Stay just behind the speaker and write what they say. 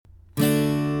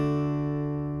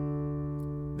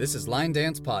This is Line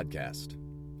Dance Podcast.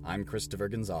 I'm Christopher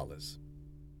Gonzalez.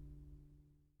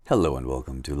 Hello and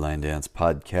welcome to Line Dance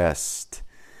Podcast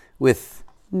with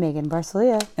Megan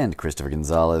Barcelia and Christopher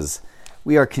Gonzalez.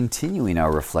 We are continuing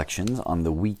our reflections on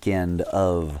the weekend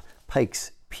of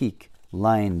Pikes Peak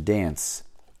Line Dance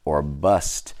or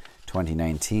Bust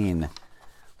 2019.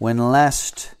 When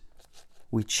last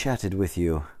we chatted with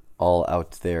you all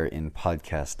out there in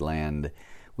podcast land,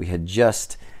 we had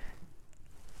just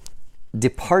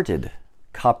departed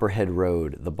Copperhead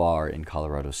Road, the bar in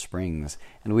Colorado Springs,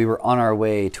 and we were on our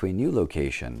way to a new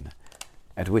location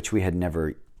at which we had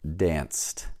never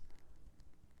danced.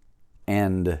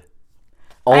 And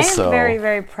also... I am very,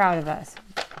 very proud of us.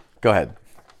 Go ahead.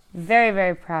 Very,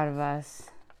 very proud of us.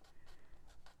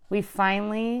 We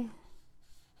finally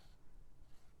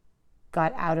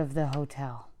got out of the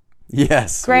hotel.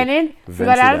 Yes. Granted, we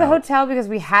got out of the hotel because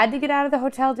we had to get out of the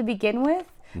hotel to begin with,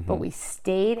 but we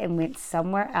stayed and went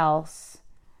somewhere else.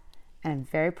 And I'm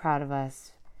very proud of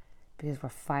us because we're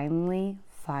finally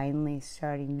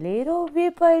starting little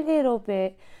bit by little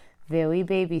bit, very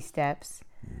baby steps,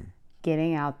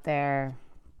 getting out there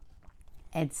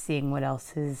and seeing what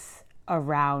else is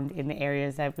around in the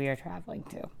areas that we are traveling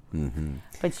to. Mm-hmm.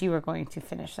 But you were going to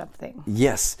finish something.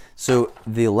 Yes. So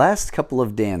the last couple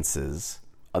of dances,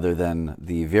 other than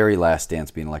the very last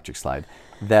dance being Electric Slide,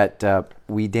 that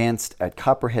we danced at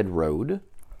Copperhead Road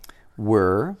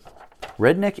were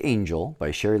Redneck Angel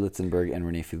by Sherry Litzenberg and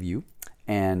Renee Filiu,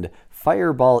 and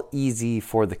Fireball Easy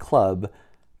for the Club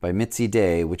by Mitzi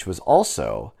Day, which was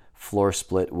also floor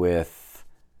split with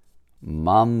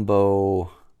Moving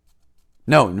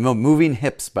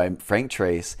Hips by Frank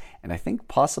Trace, and I think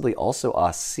possibly also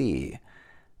Aussie.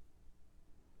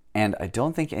 And I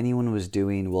don't think anyone was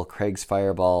doing Will Craig's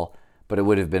Fireball, but it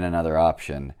would have been another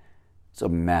option. It's a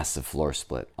massive floor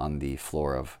split on the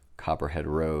floor of Copperhead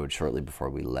Road shortly before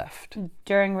we left.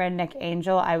 During Redneck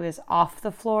Angel, I was off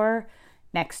the floor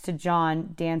next to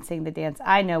John dancing the dance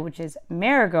I know, which is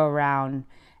Merry-Go-Round,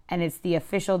 and it's the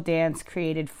official dance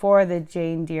created for the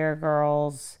Jane Deere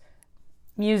Girls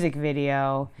music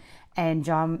video. And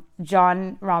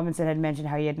John Robinson had mentioned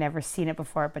how he had never seen it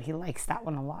before, but he likes that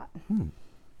one a lot.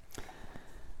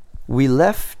 We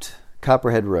left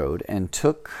Copperhead Road and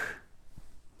took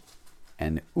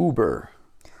an Uber.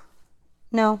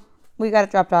 No, we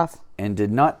got dropped off. And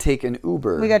did not take an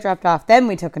Uber. We got dropped off. Then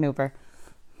we took an Uber.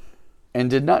 And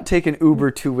did not take an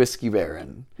Uber to Whiskey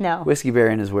Baron. No. Whiskey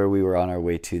Baron is where we were on our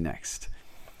way to next.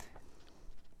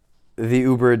 The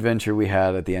Uber adventure we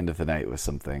had at the end of the night was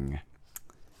something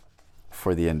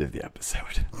for the end of the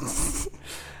episode.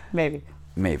 Maybe.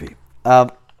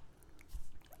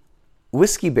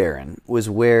 Whiskey Baron was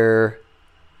where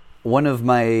one of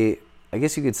my, I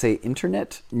guess you could say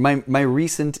my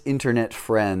recent internet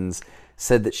friends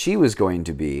said that she was going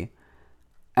to be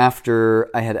after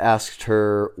I had asked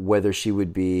her whether she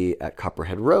would be at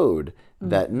Copperhead Road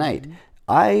that night.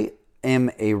 I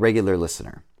am a regular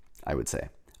listener, I would say,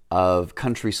 of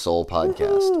Country Soul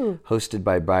Podcast, hosted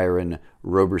by Byron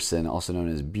Roberson, also known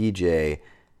as BJ.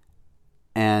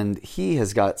 And he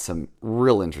has got some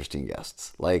real interesting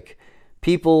guests, like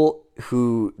people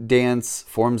who dance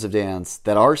forms of dance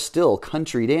that are still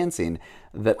country dancing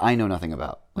that I know nothing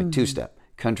about, like two-step,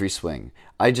 country swing.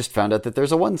 I just found out that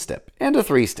there's a one-step and a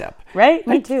three-step. Right?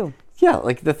 Me too. Yeah,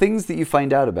 like the things that you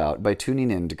find out about by tuning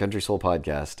in to Country Soul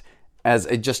Podcast as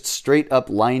a just straight-up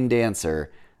line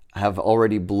dancer have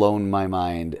already blown my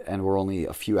mind, and we're only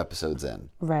a few episodes in.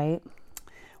 Right.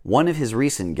 One of his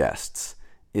recent guests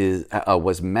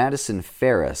was Madison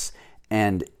Ferris,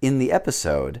 and in the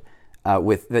episode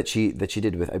that she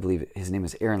did with, I believe his name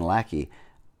is Aaron Lackey,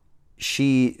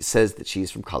 she says that she's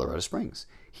from Colorado Springs.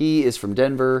 He is from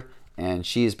Denver, and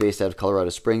she is based out of Colorado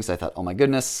Springs. I thought, oh my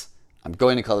goodness, I'm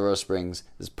going to Colorado Springs.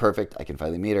 This is perfect. I can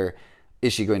finally meet her.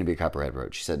 Is she going to be at Copperhead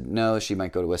Road? She said, no, she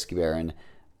might go to Whiskey Baron.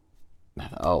 I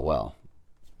thought, oh, well,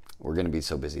 we're going to be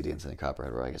so busy dancing at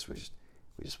Copperhead Road. I guess we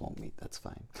just won't meet. That's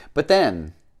fine. But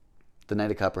then the night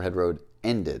at Copperhead Road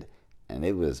ended, and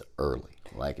it was early,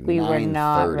 like we 9:30 were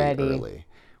not ready. Early.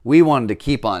 We wanted to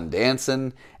keep on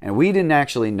dancing, and we didn't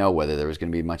actually know whether there was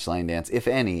going to be much line dance, if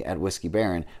any, at Whiskey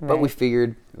Baron, but we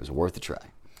figured it was worth a try.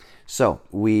 So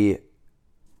we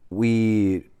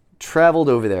traveled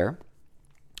over there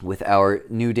with our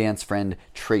new dance friend,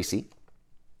 Tracy,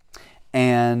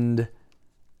 and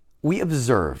we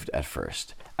observed at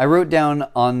first. I wrote down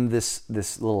on this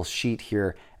little sheet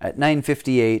here, at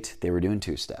 9:58, they were doing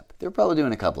two-step. They were probably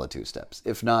doing a couple of two-steps,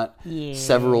 if not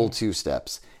several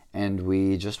two-steps. And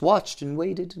we just watched and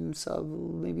waited and saw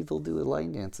maybe they'll do a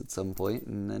line dance at some point,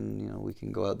 and then we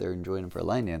can go out there and join them for a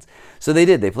line dance. So they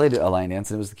did. They played a line dance,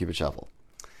 and it was the Cupid Shuffle.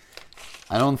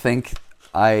 I don't think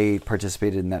I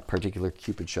participated in that particular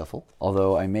Cupid Shuffle,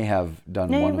 although I may have done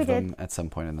one of them at some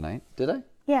point in the night. Did I?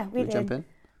 Yeah, we did. Jump in?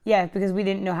 Yeah, because we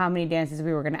didn't know how many dances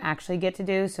we were going to actually get to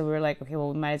do, so we were like, okay,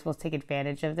 well, we might as well take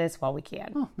advantage of this while we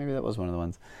can. Oh, maybe that was one of the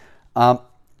ones.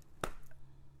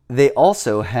 They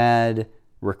also had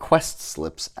request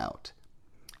slips out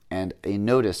and a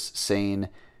notice saying,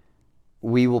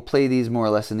 we will play these more or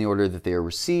less in the order that they are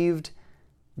received.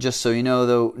 Just so you know,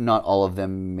 though, not all of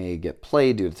them may get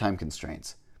played due to time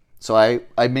constraints. So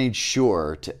I made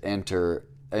sure to enter,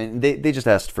 and they just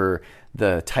asked for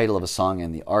the title of a song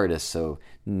and the artist, so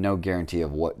no guarantee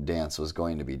of what dance was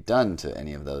going to be done to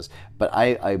any of those. But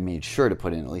I made sure to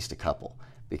put in at least a couple,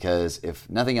 because if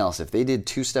nothing else, if they did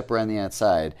two-step around the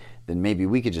outside, then maybe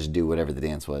we could just do whatever the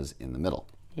dance was in the middle.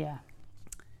 Yeah.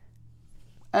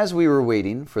 As we were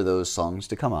waiting for those songs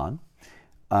to come on,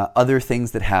 other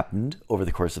things that happened over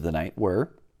the course of the night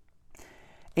were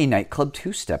a nightclub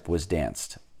two-step was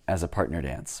danced as a partner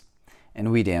dance,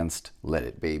 and we danced Let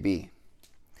It Baby.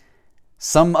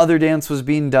 Some other dance was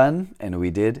being done, and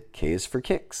we did K is for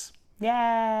Kicks. Yay!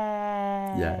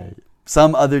 Yay.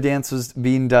 Some other dance was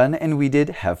being done, and we did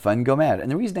Have Fun, Go Mad.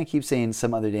 And the reason I keep saying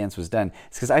some other dance was done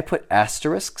is because I put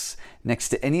asterisks next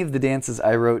to any of the dances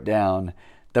I wrote down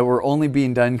that were only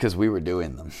being done because we were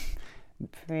doing them.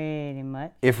 Pretty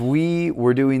much. If we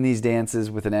were doing these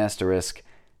dances with an asterisk,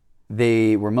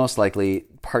 they were most likely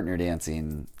partner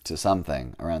dancing to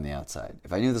something around the outside.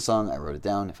 If I knew the song, I wrote it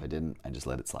down. If I didn't, I just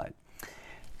let it slide.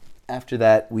 After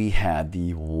that, we had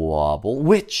the wobble,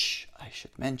 which I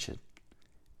should mention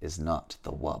is not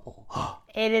the wobble.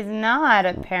 It is not,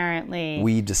 apparently.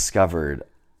 We discovered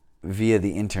via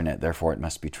the internet, therefore it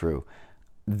must be true,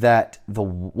 that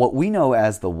what we know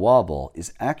as the wobble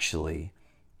is actually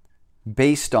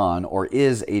based on or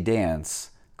is a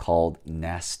dance called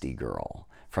Nasty Girl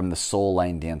from the Soul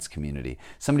Line dance community.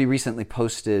 Somebody recently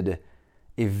posted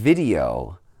a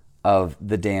video of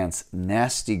the dance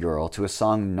Nasty Girl to a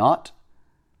song not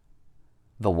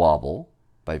The Wobble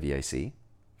by VIC.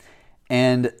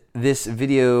 And this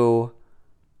video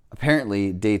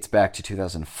apparently dates back to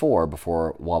 2004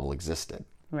 before Wobble existed.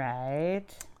 Right.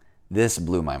 This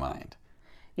blew my mind.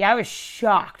 Yeah, I was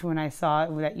shocked when I saw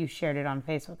that you shared it on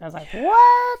Facebook. I was like,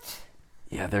 what?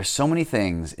 Yeah, there's so many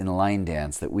things in line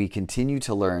dance that we continue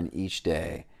to learn each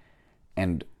day.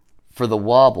 And for the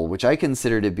wobble, which I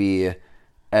consider to be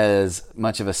as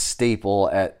much of a staple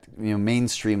at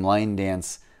mainstream line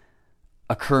dance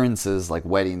occurrences like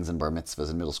weddings and bar mitzvahs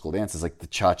and middle school dances, like the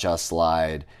cha-cha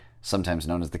slide, sometimes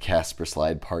known as the Casper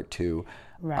slide part 2,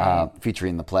 right.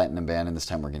 Featuring the Platinum Band, and this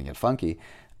time we're going to get funky,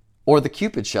 or the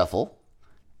Cupid Shuffle.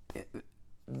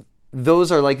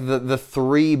 Those are like the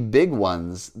three big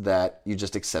ones that you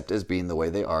just accept as being the way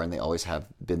they are, and they always have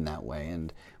been that way,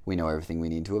 and we know everything we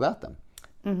need to about them.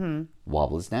 Mm-hmm.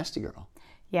 Wobble is Nasty Girl.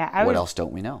 Yeah. What else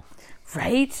don't we know?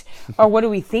 Right? Or what do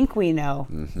we think we know?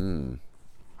 Mm-hmm.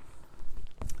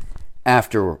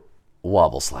 After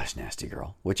Wobble / Nasty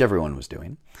Girl, which everyone was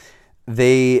doing,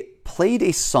 they played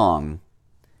a song.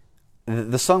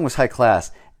 The song was high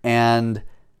class, and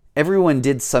everyone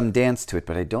did some dance to it,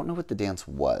 but I don't know what the dance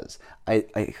was.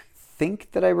 I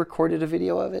think that I recorded a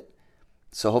video of it,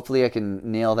 so hopefully I can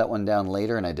nail that one down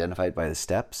later and identify it by the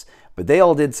steps. But they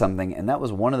all did something, and that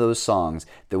was one of those songs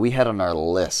that we had on our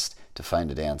list to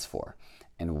find a dance for,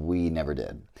 and we never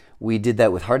did. We did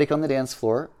that with Heartache on the Dance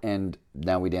Floor, and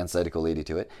now we dance Zydeco Lady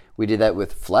to it. We did that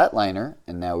with Flatliner,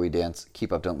 and now we dance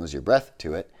Keep Up, Don't Lose Your Breath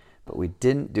to it, but we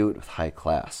didn't do it with High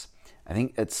Class. I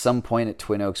think at some point at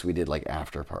Twin Oaks we did like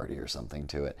After Party or something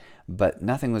to it, but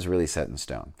nothing was really set in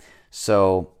stone.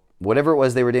 So whatever it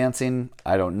was they were dancing,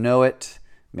 I don't know it.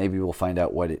 Maybe we'll find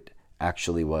out what it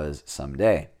actually was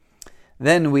someday.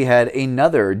 Then we had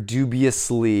another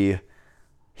dubiously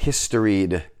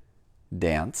historied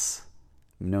dance,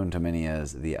 known to many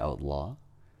as the Outlaw,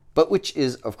 but which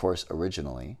is, of course,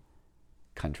 originally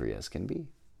Country as Can Be.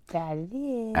 That it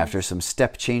is. After some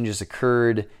step changes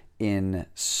occurred in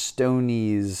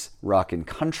Stoney's Rockin'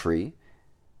 Country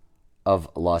of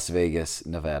Las Vegas,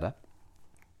 Nevada,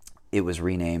 it was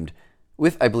renamed,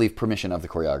 with, I believe, permission of the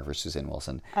choreographer, Suzanne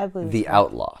Wilson, The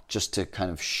Outlaw, just to kind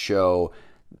of show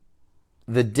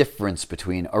the difference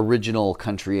between original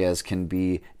Country as Can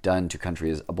Be done to Country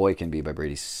as a Boy Can Be by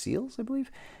Brady Seals, I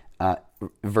believe,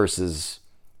 versus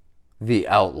The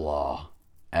Outlaw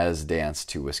as danced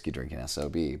to Whiskey Drinking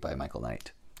S.O.B. by Michael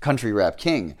Knight. Country Rap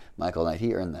King, Michael Knight,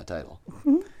 he earned that title.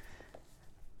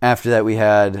 After that we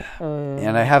had,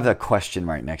 and I have that question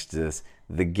mark next to this,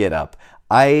 the Get Up.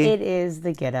 It is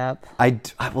the Get Up.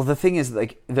 Well, the thing is,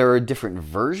 like, there are different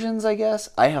versions, I guess.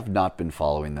 I have not been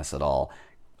following this at all.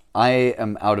 I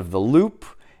am out of the loop.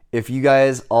 If you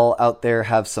guys all out there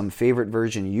have some favorite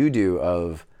version you do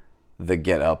of the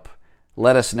Get Up,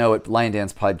 let us know at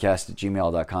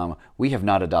liondancepodcast@gmail.com. We have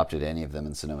not adopted any of them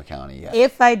in Sonoma County yet.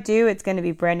 If I do, it's going to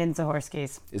be Brendan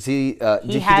Zahorski's. Is he? Did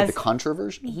he get the Contra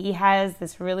version? He has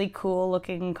this really cool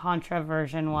looking Contra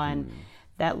version one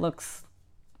that looks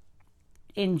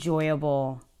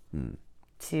enjoyable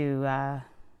to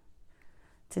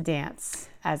dance,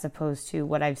 as opposed to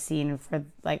what I've seen for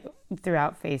like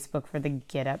throughout Facebook for the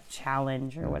Get Up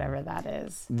Challenge or whatever that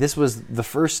is. This was the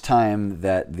first time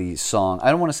that the song, I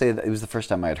don't want to say that it was the first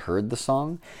time I had heard the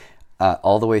song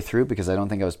all the way through, because I don't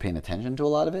think I was paying attention to a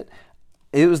lot of it.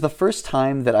 It was the first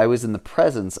time that I was in the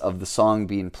presence of the song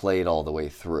being played all the way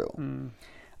through.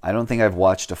 I don't think I've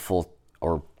watched a full,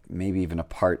 or maybe even a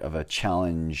part of a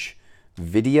challenge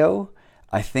video.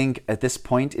 I think at this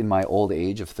point in my old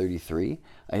age of 33,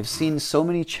 I have seen so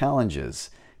many challenges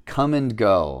come and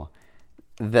go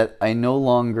that I no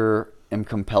longer am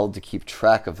compelled to keep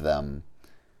track of them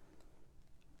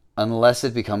unless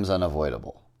it becomes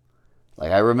unavoidable.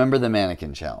 Like, I remember the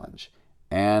mannequin challenge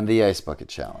and the ice bucket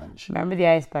challenge. Remember the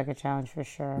ice bucket challenge for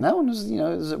sure. That one was, it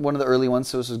was one of the early ones,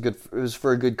 so it was good. It was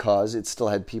for a good cause. It still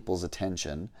had people's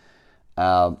attention.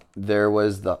 There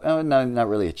was the, not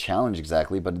really a challenge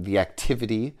exactly, but the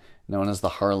activity known as the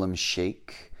Harlem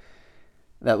Shake.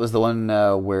 That was the one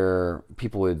where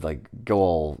people would like go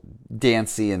all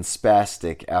dancey and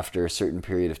spastic after a certain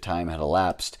period of time had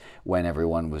elapsed, when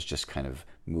everyone was just kind of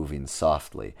moving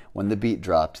softly. When the beat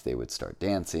dropped, they would start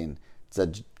dancing. Does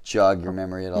that jog your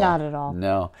memory at all? Not at all.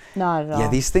 No. Not at all. Yeah,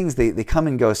 these things, they come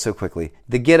and go so quickly.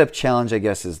 The Get Up Challenge, I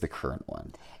guess, is the current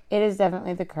one. It is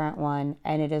definitely the current one,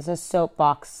 and it is a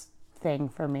soapbox thing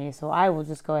for me. So I will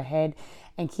just go ahead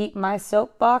and keep my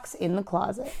soapbox in the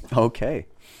closet. Okay.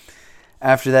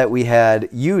 After that, we had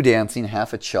you dancing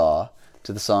Half a Chaw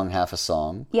to the song Half a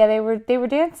Song. Yeah, they were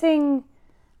dancing.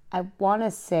 I want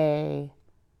to say,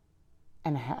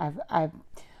 and I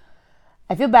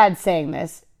feel bad saying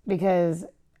this because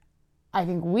I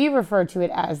think we refer to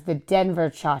it as the Denver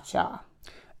Cha-Cha.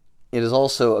 It is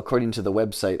also, according to the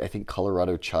website, I think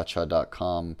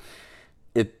coloradochacha.com,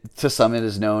 to some it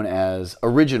is known as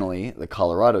originally the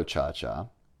Colorado Cha-Cha.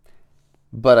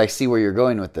 But I see where you're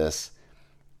going with this.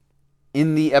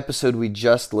 In the episode we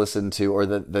just listened to, or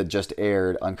that just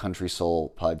aired on Country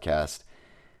Soul podcast,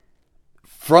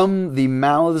 from the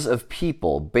mouths of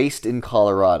people based in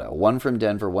Colorado, one from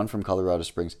Denver, one from Colorado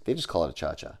Springs, they just call it a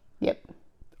Cha-Cha. Yep.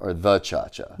 Or the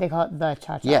Cha-Cha. They call it the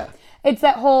Cha-Cha. Yeah. It's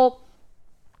that whole...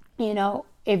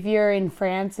 if you're in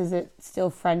France, is it still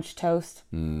French toast?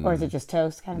 Or is it just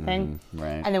toast kind of thing?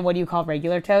 Right. And then what do you call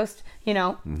regular toast?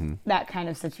 That kind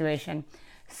of situation.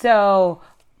 So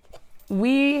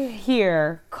we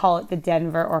here call it the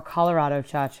Denver or Colorado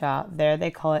Cha-Cha. There they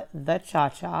call it the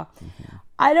Cha-Cha.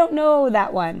 I don't know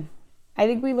that one. I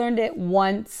think we learned it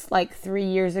once, like 3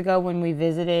 years ago when we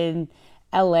visited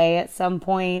LA at some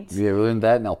point. Yeah, we learned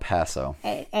that in El Paso.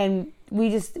 And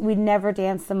we never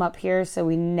dance them up here, so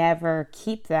we never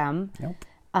keep them. Nope.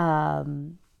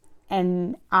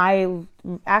 And I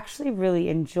actually really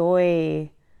enjoy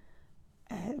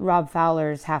Rob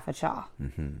Fowler's Half a Chaw.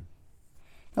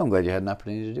 I'm glad you had an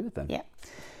opportunity to do it then. Yeah.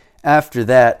 After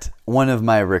that, one of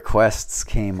my requests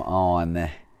came on.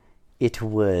 It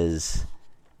was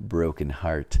Broken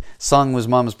Heart. Song was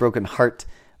Mama's Broken Heart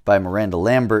by Miranda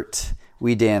Lambert.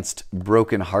 We danced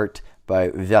Broken Heart by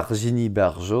Virginie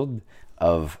Barjoud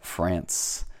of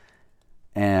France.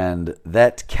 And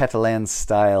that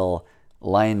Catalan-style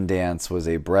line dance was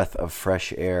a breath of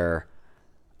fresh air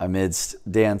amidst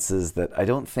dances that I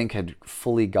don't think had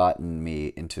fully gotten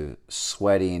me into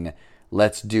sweating,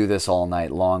 let's do this all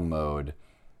night long mode.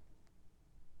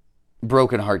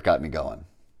 Broken Heart got me going.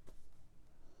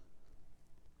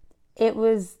 It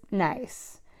was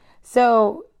nice.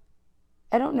 So,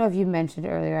 I don't know if you mentioned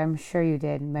earlier. I'm sure you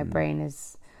did. My brain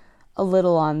is a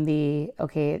little on the,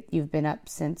 okay, you've been up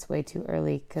since way too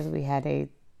early because we had a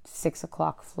 6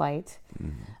 o'clock flight.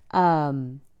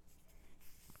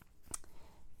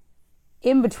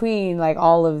 In between, like,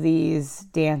 all of these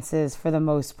dances, for the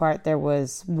most part, there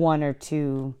was one or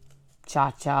two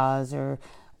cha-chas or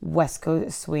West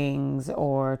Coast swings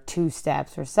or two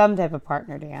steps or some type of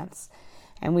partner dance.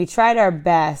 And we tried our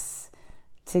best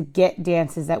to get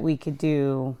dances that we could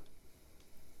do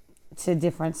to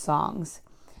different songs.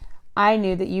 I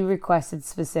knew that you requested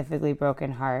specifically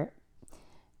Broken Heart.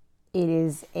 It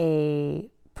is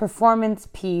a performance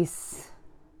piece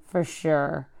for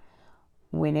sure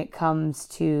when it comes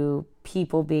to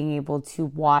people being able to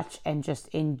watch and just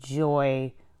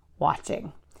enjoy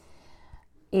watching.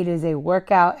 It is a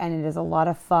workout and it is a lot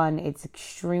of fun. It's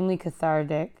extremely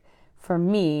cathartic for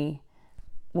me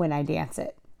when I dance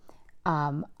it.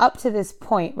 Up to this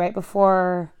point, right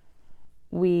before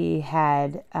we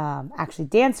had actually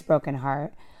danced Broken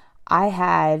Heart, I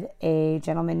had a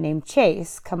gentleman named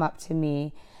Chase come up to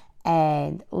me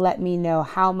and let me know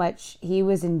how much he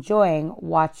was enjoying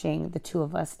watching the two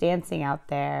of us dancing out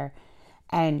there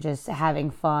and just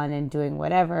having fun and doing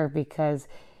whatever, because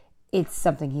it's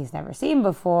something he's never seen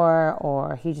before,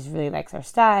 or he just really likes our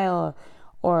style,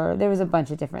 or there was a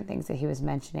bunch of different things that he was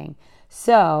mentioning.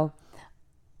 So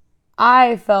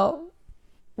I felt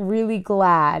really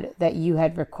glad that you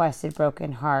had requested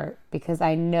Broken Heart, because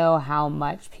I know how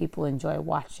much people enjoy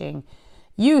watching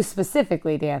you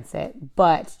specifically dance it,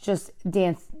 but just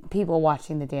dance, people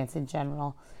watching the dance in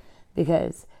general,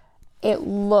 because it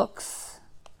looks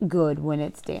good when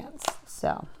it's danced.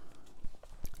 So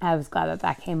I was glad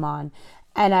that came on,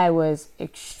 and I was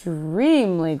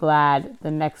extremely glad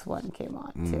the next one came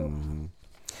on too.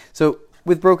 So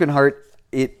with Broken Heart,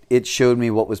 it showed me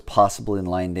what was possible in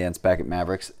line dance back at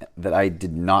Mavericks that I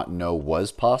did not know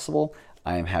was possible.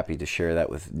 I am happy to share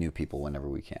that with new people whenever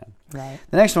we can. Right.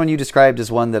 The next one you described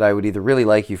is one that I would either really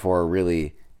like you for or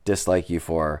really dislike you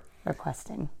for.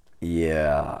 Requesting.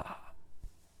 Yeah,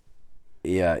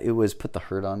 it was Put the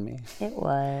Hurt on Me. It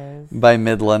was. By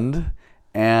Midland.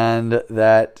 And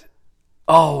that,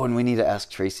 and we need to ask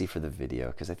Tracy for the video,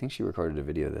 because I think she recorded a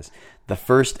video of this. The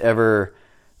first ever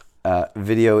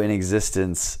video in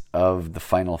existence of the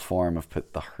final form of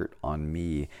Put the Hurt on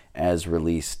Me, as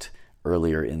released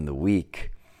earlier in the week.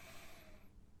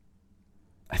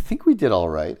 I think we did all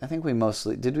right. I think we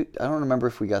mostly did. I don't remember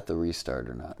if we got the restart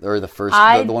or not, or the first,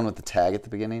 the one with the tag at the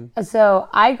beginning. So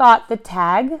I got the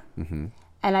tag, and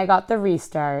I got the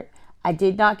restart. I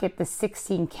did not get the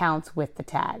 16 counts with the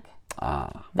tag.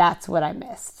 That's what I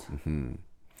missed.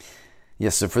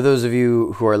 Yes, so for those of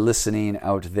you who are listening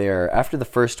out there, after the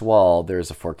first wall,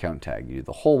 there's a 4-count tag. You do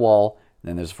the whole wall,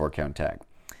 then there's a 4-count tag.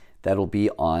 That'll be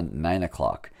on 9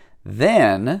 o'clock.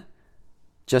 Then,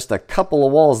 just a couple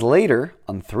of walls later,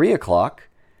 on 3 o'clock,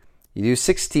 you do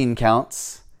 16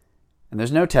 counts, and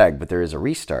there's no tag, but there is a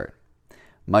restart.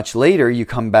 Much later, you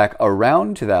come back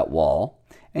around to that wall,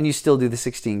 and you still do the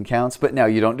 16 counts, but now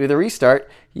you don't do the restart,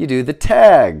 you do the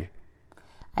tag.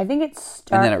 I think it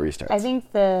starts. And then it restarts. I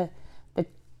think the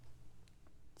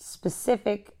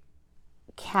specific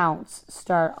counts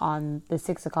start on the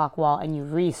 6 o'clock wall, and you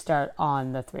restart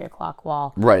on the 3 o'clock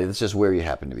wall. Right, it's just where you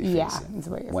happen to be facing. Yeah, it's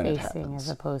where you're facing, as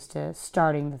opposed to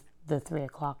starting the 3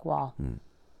 o'clock wall.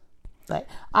 But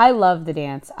I love the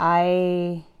dance.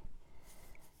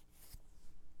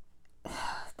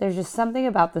 There's just something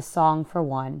about the song, for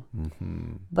one,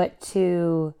 but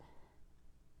two,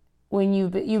 when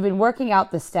you've been working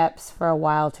out the steps for a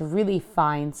while to really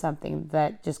find something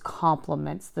that just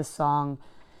complements the song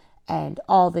and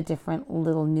all the different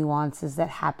little nuances that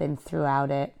happen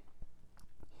throughout it.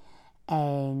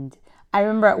 And I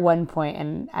remember at one point,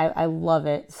 and I love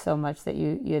it so much that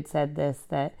you had said this,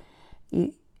 that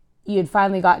you had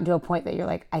finally gotten to a point that you're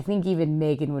like, I think even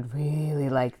Megan would really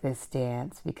like this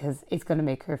dance, because it's going to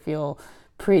make her feel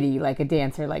pretty, like a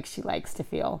dancer, like she likes to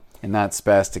feel. And not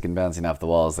spastic and bouncing off the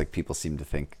walls like people seem to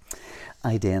think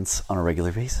I dance on a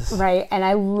regular basis. Right. And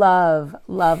I love,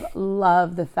 love,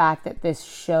 love the fact that this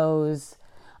shows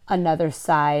another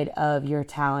side of your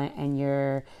talent and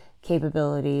your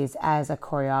capabilities as a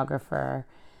choreographer.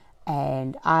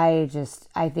 And I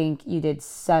think you did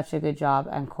such a good job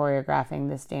on choreographing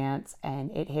this dance,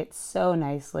 and it hits so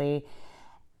nicely.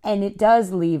 And it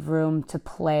does leave room to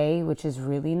play, which is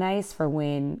really nice for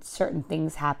when certain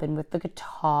things happen with the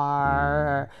guitar,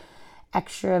 or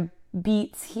extra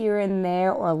beats here and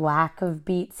there, or lack of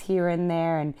beats here and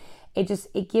there. And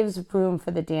it gives room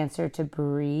for the dancer to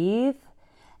breathe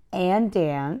and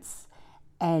dance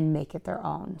and make it their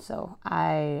own. So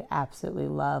I absolutely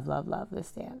love, love, love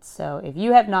this dance. So if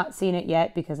you have not seen it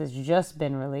yet, because it's just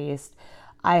been released,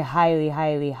 I highly,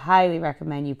 highly, highly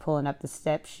recommend you pulling up the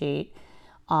step sheet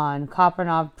on Copper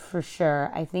Knob for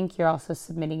sure. I think you're also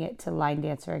submitting it to Line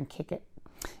Dancer and Kick It.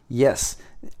 Yes.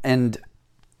 And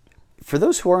for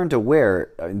those who aren't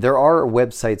aware, there are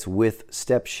websites with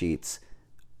step sheets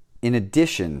in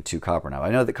addition to Copper Knob.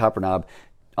 I know that Copper Knob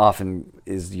often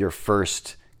is your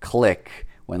first click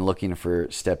when looking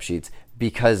for step sheets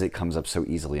because it comes up so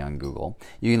easily on Google.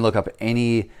 You can look up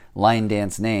any line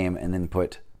dance name and then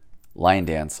put line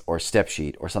dance or step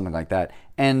sheet or something like that,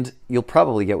 and you'll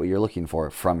probably get what you're looking for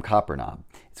from Copper Knob.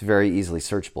 It's very easily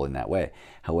searchable in that way.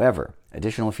 However,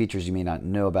 additional features you may not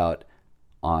know about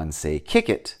on, say, Kick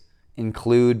It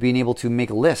include being able to make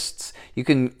lists. You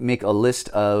can make a list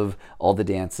of all the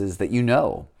dances that you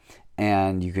know.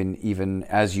 And you can even,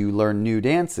 as you learn new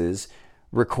dances,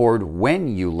 record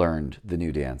when you learned the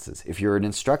new dances. If you're an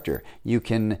instructor, you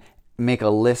can make a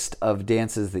list of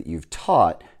dances that you've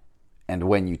taught and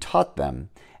when you taught them.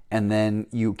 And then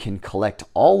you can collect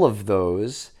all of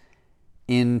those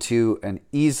into an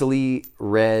easily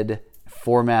read,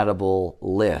 formatable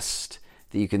list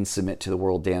that you can submit to the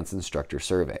World Dance Instructor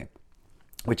Survey,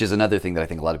 which is another thing that I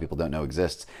think a lot of people don't know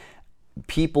exists.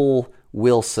 People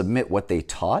will submit what they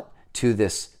taught to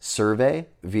this survey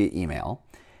via email,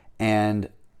 and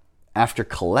after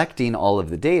collecting all of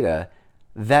the data,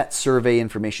 that survey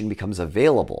information becomes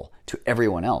available to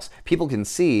everyone else. People can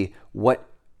see what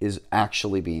is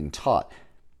actually being taught.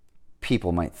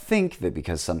 People might think that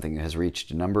because something has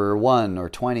reached number 1 or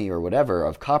 20 or whatever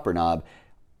of Copper Knob,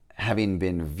 having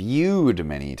been viewed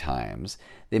many times,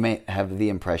 they might have the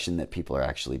impression that people are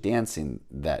actually dancing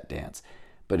that dance.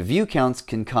 But view counts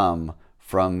can come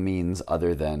from means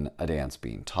other than a dance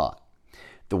being taught.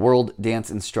 The World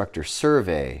Dance Instructor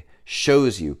Survey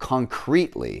shows you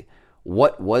concretely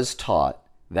what was taught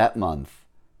that month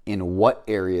in what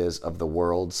areas of the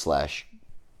world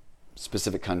 /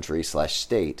 specific country /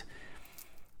 state.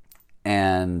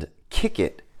 And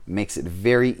Kickit makes it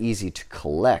very easy to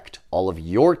collect all of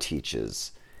your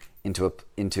teaches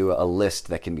into a list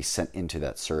that can be sent into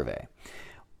that survey.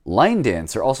 Line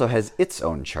Dancer also has its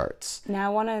own charts. Now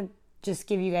I want to just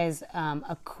give you guys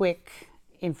a quick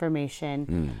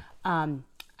information.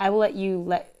 I will let you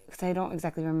because I don't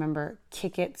exactly remember.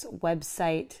 Kickit's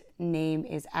website name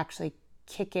is actually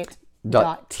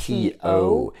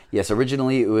kickit.to. Yes,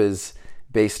 originally it was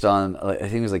based on, I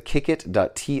think it was like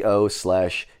kickit.to/ya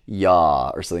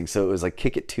or something. So it was like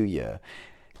Kick It To Ya.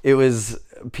 It was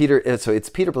Peter, so it's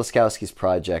Peter Blaskowski's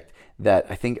project that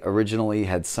I think originally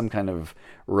had some kind of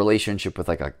relationship with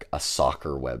like a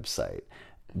soccer website.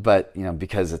 But,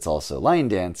 because it's also line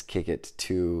dance, Kick It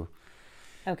To...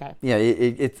 Okay. Yeah,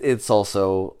 it's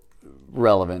also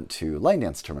relevant to line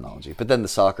dance terminology. But then the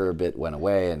soccer bit went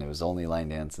away and it was only line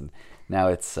dance. And now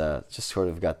it's just sort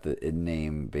of got the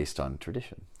name based on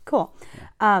tradition. Cool.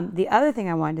 Yeah. The other thing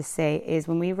I wanted to say is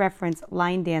when we reference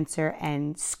Line Dancer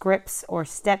and scripts or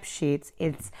step sheets,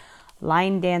 it's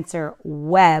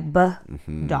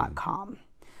linedancerweb.com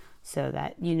so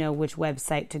that you know which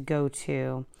website to go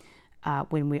to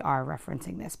when we are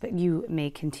referencing this. But you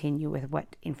may continue with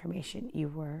what information you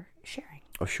were sharing.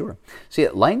 Oh, sure. So yeah,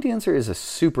 Line Dancer is a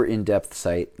super in-depth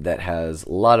site that has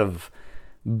a lot of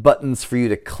buttons for you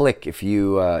to click if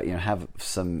you have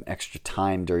some extra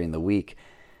time during the week.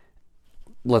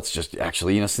 Let's just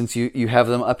actually, since you have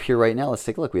them up here right now, let's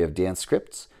take a look. We have dance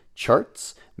scripts,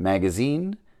 charts,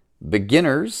 magazine,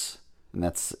 beginners, and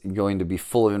that's going to be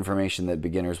full of information that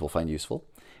beginners will find useful.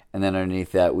 And then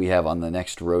underneath that, we have on the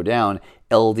next row down,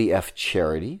 LDF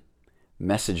Charity,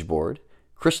 Message Board,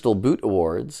 Crystal Boot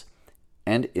Awards,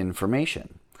 and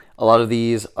Information. A lot of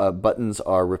these buttons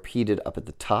are repeated up at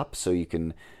the top, so you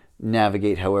can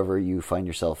navigate however you find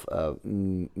yourself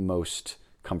most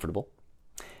comfortable.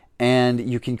 And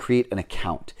you can create an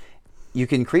account. You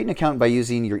can create an account by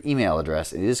using your email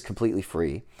address. It is completely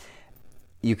free.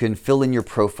 You can fill in your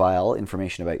profile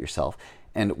information about yourself.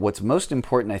 And what's most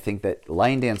important, I think, that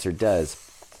Line Dancer does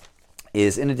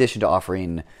is, in addition to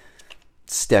offering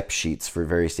step sheets for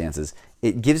various dances,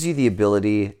 it gives you the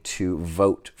ability to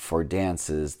vote for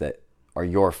dances that are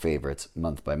your favorites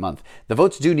month by month. The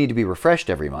votes do need to be refreshed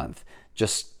every month,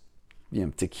 just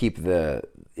to keep the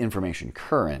information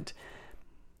current.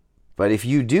 But if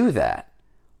you do that,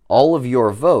 all of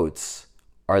your votes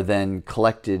are then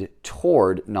collected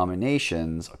toward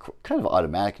nominations, kind of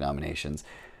automatic nominations,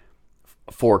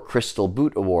 for Crystal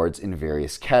Boot Awards in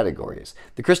various categories.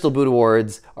 The Crystal Boot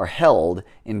Awards are held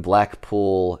in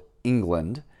Blackpool,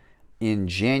 England, in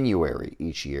January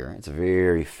each year. It's a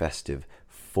very festive,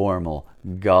 formal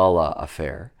gala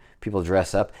affair. People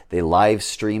dress up. They live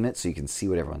stream it so you can see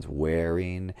what everyone's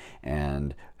wearing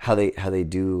and how they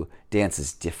do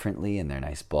dances differently in their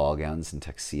nice ball gowns and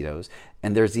tuxedos.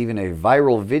 And there's even a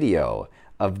viral video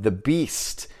of The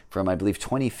Beast from, I believe,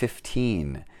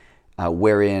 2015,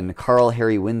 wherein Carl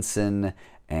Harry Winson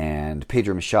and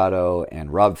Pedro Machado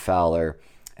and Rob Fowler,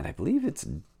 and I believe it's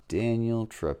Daniel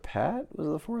Trepat was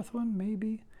the fourth one,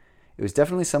 maybe? It was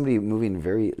definitely somebody moving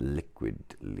very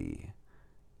liquidly.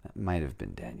 That might have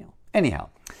been Daniel. Anyhow,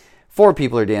 4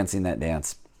 people are dancing that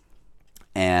dance,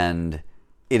 and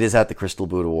it is at the Crystal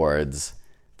Boot Awards.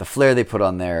 The flair they put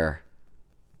on there,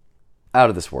 out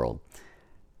of this world.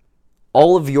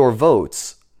 All of your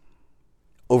votes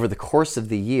over the course of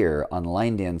the year on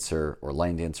Line Dancer or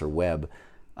Line Dancer Web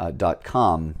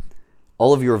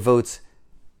all of your votes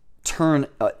turn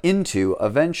into,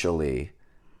 eventually,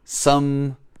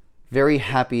 some very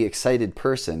happy, excited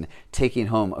person taking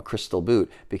home a crystal boot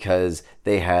because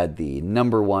they had the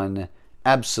 #1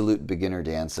 absolute beginner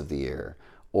dance of the year,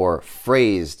 or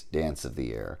phrased dance of the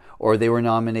year, or they were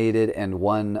nominated and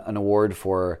won an award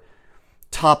for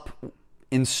top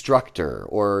instructor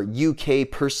or UK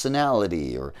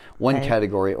personality, or one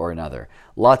category or another.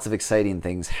 Lots of exciting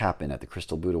things happen at the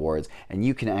Crystal Boot Awards, and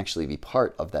you can actually be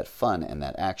part of that fun and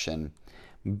that action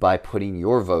by putting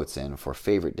your votes in for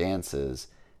favorite dances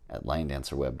at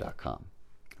linedancerweb.com.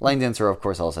 Line Dancer, of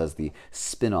course, also has the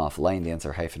spin-off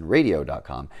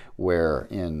linedancer-radio.com,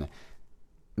 wherein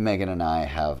Megan and I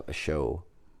have a show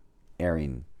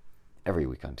airing every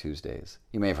week on Tuesdays.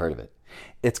 You may have heard of it.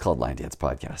 It's called Line Dance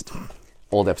Podcast.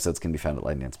 Old episodes can be found at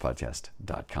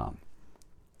linedancepodcast.com.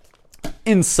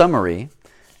 In summary,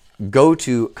 go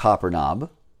to Copper Knob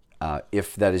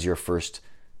if that is your first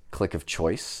click of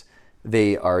choice.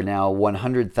 They are now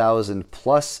 100,000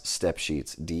 plus step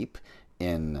sheets deep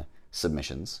in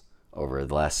submissions over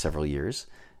the last several years.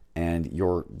 And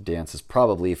your dance is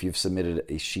probably, if you've submitted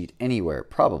a sheet anywhere,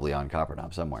 probably on Copper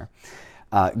Knob somewhere.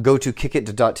 Go to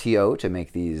kickit.to to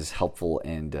make these helpful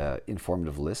and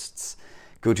informative lists.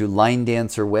 Go to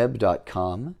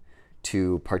linedancerweb.com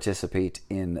to participate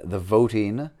in the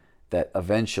voting that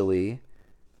eventually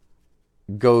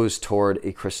goes toward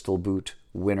a Crystal Boot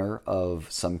winner of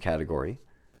some category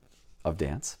of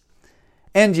dance.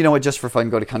 And you know what, just for fun,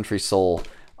 go to Country Soul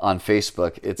on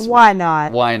Facebook. Why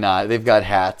not? Why not? They've got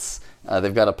hats.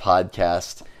 They've got a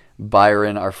podcast.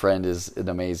 Byron, our friend, is an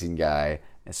amazing guy.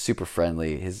 It's super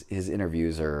friendly. His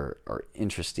interviews are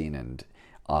interesting and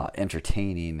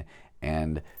entertaining.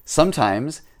 And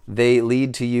sometimes they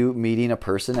lead to you meeting a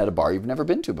person at a bar you've never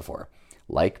been to before.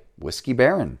 Like Whiskey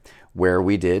Baron, where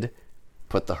we did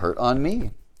Put the Hurt on Me,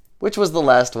 which was the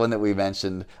last one that we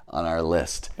mentioned on our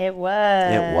list. It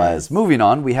was. Moving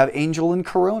on, we have Angel and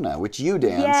Corona, which you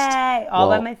danced. Yay! All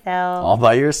by myself. All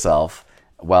by yourself.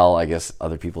 Well, I guess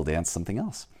other people danced something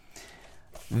else.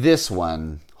 This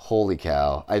one, holy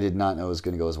cow, I did not know it was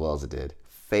going to go as well as it did.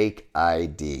 Fake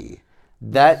ID.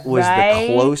 That was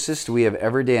the closest we have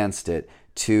ever danced it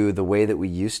to the way that we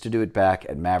used to do it back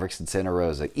at Mavericks in Santa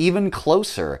Rosa. Even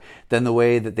closer than the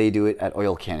way that they do it at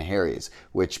Oil Can Harry's,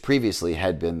 which previously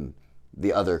had been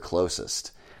the other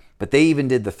closest. But they even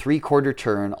did the 3/4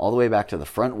 turn all the way back to the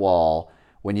front wall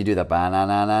when you do the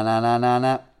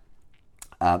ba-na-na-na-na-na-na.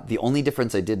 The only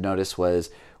difference I did notice was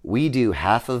we do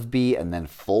half of B and then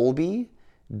full B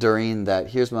during that,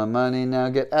 here's my money, now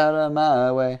get out of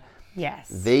my way. Yes.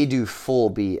 They do full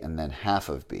B and then half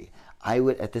of B. I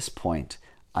would, at this point,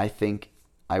 I think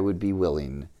I would be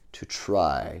willing to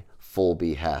try full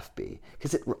B, half B.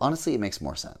 Because honestly, it makes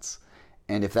more sense.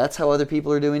 And if that's how other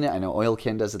people are doing it, I know Oil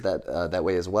Can does it that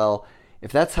way as well.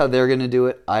 If that's how they're going to do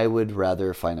it, I would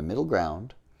rather find a middle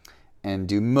ground and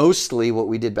do mostly what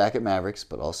we did back at Mavericks,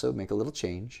 but also make a little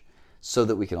change so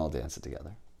that we can all dance it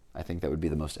together. I think that would be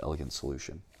the most elegant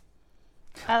solution.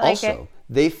 I like it.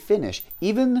 They finish,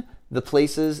 even the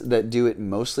places that do it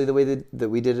mostly the way that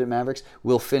we did it at Mavericks,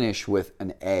 will finish with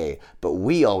an A, but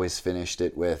we always finished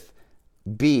it with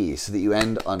B so that you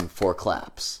end on 4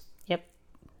 claps. Yep.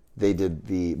 They did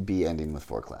the B ending with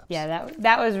 4 claps. Yeah,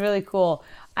 that was really cool.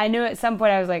 I knew at some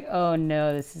point I was like, oh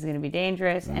no, this is going to be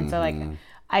dangerous. And so like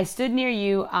I stood near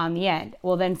you on the end.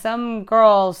 Well, then some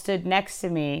girl stood next to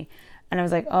me and I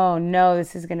was like, oh no,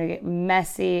 this is going to get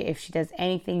messy if she does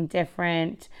anything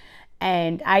different.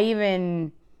 And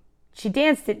she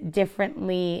danced it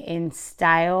differently in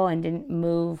style and didn't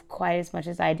move quite as much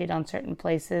as I did on certain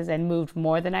places and moved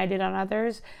more than I did on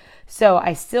others. So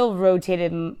I still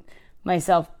rotated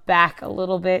myself back a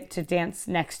little bit to dance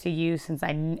next to you since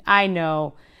I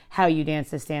know how you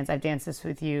dance this dance. I've danced this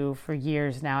with you for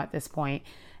years now at this point.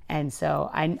 And so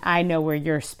I know where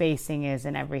your spacing is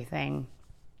and everything.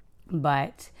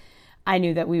 But I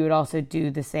knew that we would also do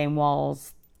the same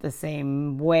walls the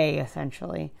same way,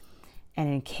 essentially. And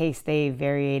in case they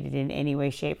variated in any way,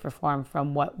 shape, or form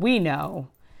from what we know,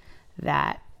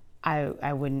 that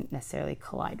I wouldn't necessarily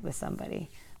collide with somebody.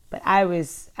 But I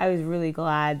was really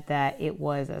glad that it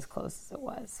was as close as it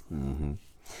was. Mm-hmm.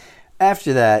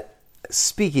 After that,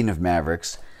 speaking of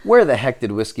Mavericks, where the heck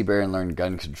did Whiskey Baron learn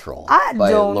gun control?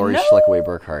 By Lori Schleckaway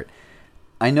Burkhart.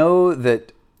 I know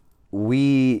that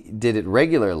we did it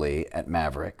regularly at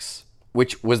Mavericks,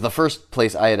 which was the first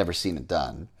place I had ever seen it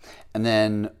done. And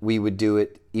then we would do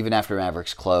it even after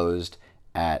Mavericks closed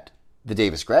at the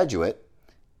Davis Graduate.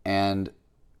 And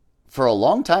for a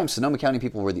long time, Sonoma County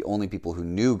people were the only people who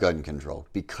knew gun control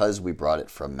because we brought it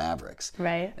from Mavericks.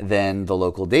 Right. Then the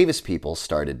local Davis people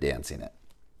started dancing it.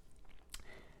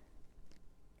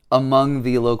 Among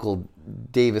the local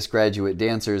Davis graduate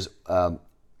dancers,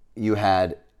 you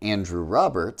had Andrew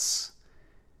Roberts,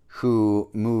 who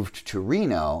moved to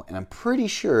Reno, and I'm pretty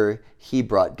sure he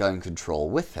brought gun control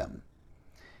with him.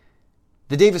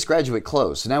 The Davis Graduate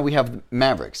closed, so now we have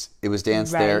Mavericks. It was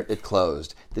danced there, it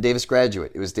closed. The Davis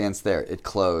Graduate, it was danced there, it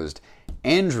closed.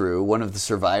 Andrew, one of the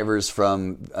survivors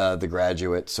from the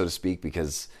Graduate, so to speak,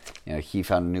 because he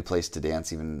found a new place to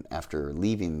dance even after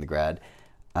leaving the grad,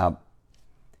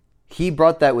 he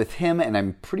brought that with him, and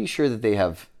I'm pretty sure that they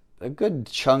have a good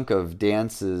chunk of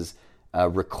dances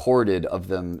recorded of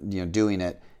them doing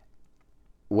it,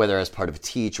 whether as part of a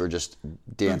teach or just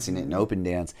dancing it in open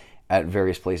dance at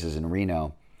various places in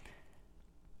Reno.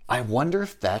 I wonder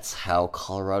if that's how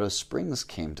Colorado Springs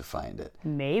came to find it.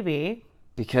 Maybe.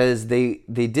 Because they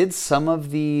did some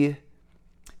of the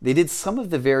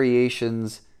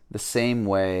variations the same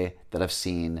way that I've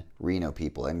seen Reno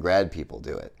people and grad people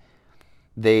do it.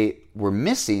 They were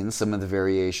missing some of the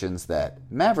variations that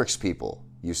Mavericks people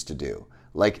used to do,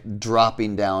 like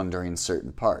dropping down during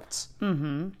certain parts.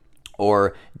 Mm-hmm.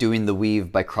 Or doing the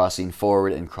weave by crossing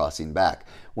forward and crossing back.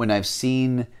 When I've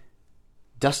seen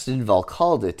Dustin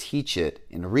Valcalda teach it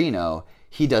in Reno,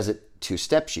 he does it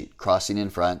two-step sheet, crossing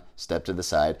in front, step to the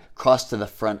side, cross to the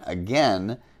front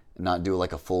again, not do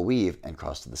like a full weave, and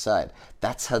cross to the side.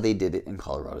 That's how they did it in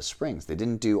Colorado Springs. They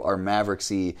didn't do our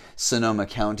Mavericksy Sonoma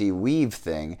County weave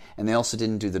thing, and they also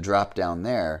didn't do the drop down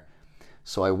there.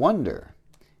 So I wonder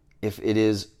if it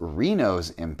is Reno's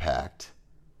impact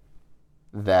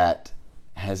that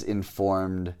has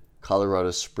informed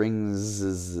Colorado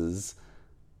Springs'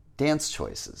 dance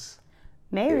choices.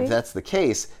 Maybe. If that's the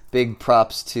case, big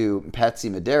props to Patsy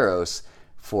Medeiros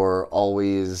for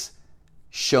always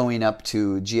showing up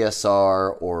to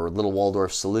GSR or Little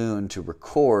Waldorf Saloon to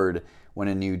record when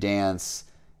a new dance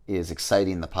is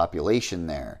exciting the population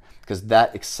there. Because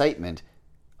that excitement,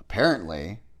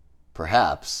 apparently,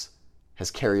 perhaps,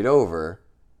 has carried over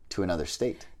to another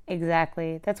state.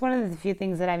 Exactly. That's one of the few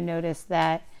things that I've noticed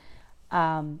that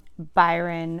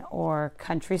Byron or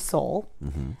Country Soul,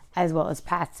 as well as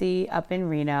Patsy up in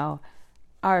Reno,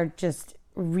 are just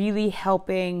really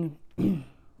helping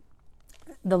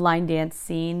the line dance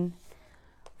scene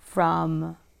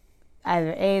from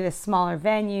either A, the smaller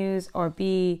venues, or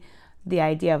B, the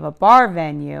idea of a bar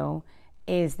venue,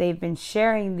 is they've been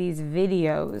sharing these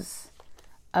videos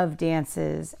of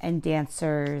dances and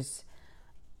dancers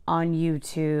on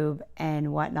YouTube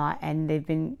and whatnot, and they've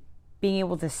been being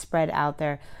able to spread out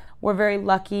there. We're very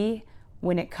lucky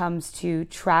when it comes to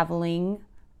traveling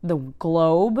the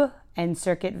globe and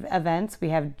circuit events. We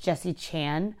have Jesse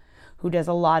Chan, who does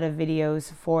a lot of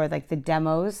videos for like the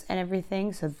demos and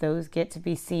everything, so those get to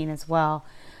be seen as well.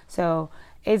 So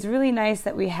it's really nice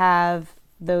that we have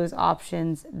those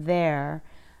options there,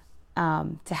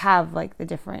 to have like the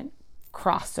different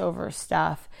crossover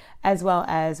stuff, as well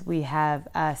as we have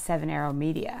Seven Arrow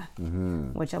Media,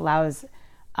 which allows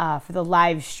for the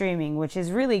live streaming, which is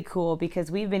really cool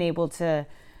because we've been able to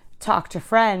talk to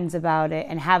friends about it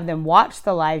and have them watch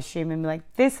the live stream and be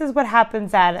like, this is what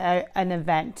happens at an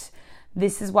event.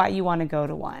 This is why you want to go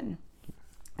to one.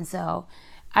 And so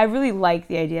I really like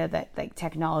the idea that like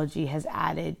technology has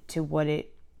added what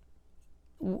it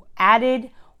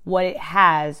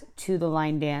has to the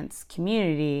line dance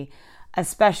community,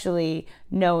 especially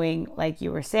knowing, like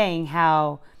you were saying,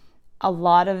 how a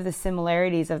lot of the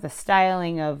similarities of the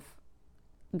styling of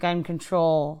gun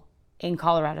control in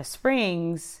Colorado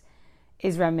Springs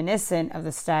is reminiscent of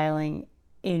the styling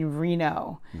in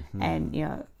Reno.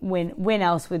 And, when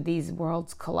else would these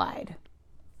worlds collide?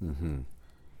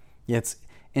 Yeah, it's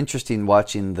interesting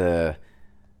watching you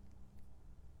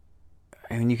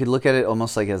could look at it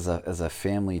almost like as a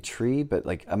family tree, but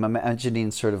like I'm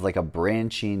imagining sort of like a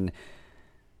branching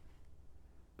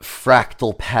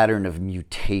fractal pattern of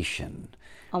mutation.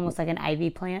 Almost like an ivy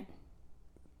plant?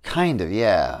 Kind of,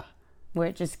 yeah. Where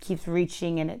it just keeps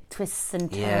reaching and it twists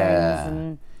and turns.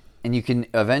 Yeah. And you can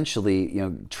eventually,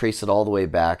 trace it all the way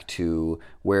back to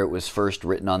where it was first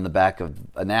written on the back of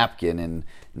a napkin in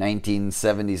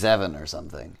 1977 or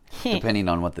something, depending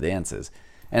on what the dance is.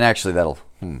 And actually, that'll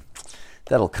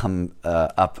come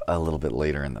up a little bit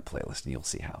later in the playlist, and you'll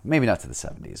see how. Maybe not to the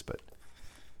 70s, but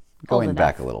going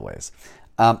back a little ways.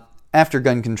 After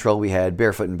Gun Control, we had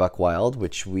Barefoot and Buck Wild,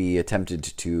 which we attempted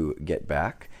to get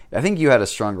back. I think you had a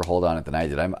stronger hold on it than I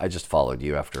did. I just followed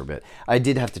you after a bit. I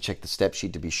did have to check the step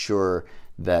sheet to be sure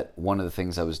that one of the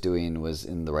things I was doing was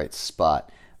in the right spot.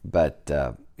 But,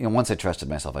 once I trusted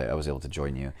myself, I was able to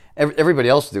join you. Everybody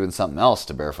else was doing something else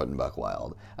to Barefoot and Buck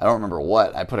Wild. I don't remember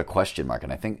what. I put a question mark,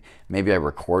 and I think maybe I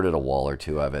recorded a wall or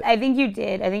two of it. I think you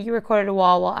did. I think you recorded a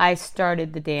wall while I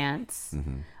started the dance.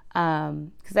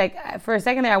 Because for a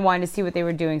second there, I wanted to see what they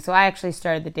were doing. So I actually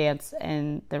started the dance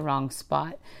in the wrong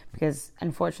spot because,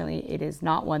 unfortunately, it is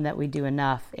not one that we do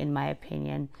enough, in my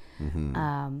opinion.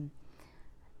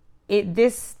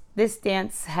 This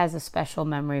dance has a special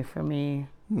memory for me.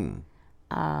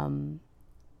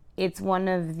 It's one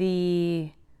of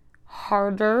the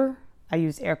harder, I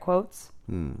use air quotes,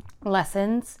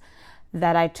 lessons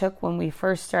that I took when I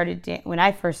first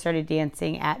started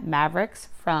dancing at Mavericks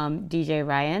from DJ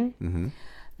Ryan.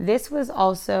 This was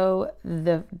also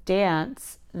the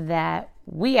dance that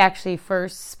we actually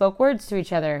first spoke words to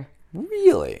each other.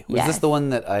 Really? Was Yes. this the one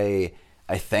that I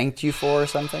thanked you for or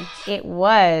something? It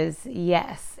was,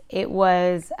 yes. It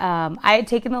was, I had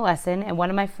taken the lesson and one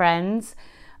of my friends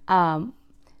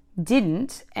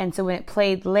didn't. And so when it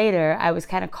played later, I was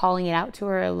kind of calling it out to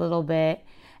her a little bit.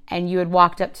 And you had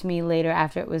walked up to me later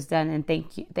after it was done and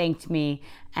thanked me.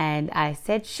 And I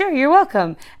said, sure, you're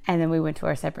welcome. And then we went to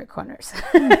our separate corners.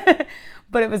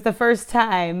 But it was the first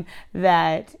time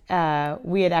that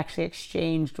we had actually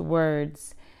exchanged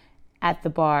words at the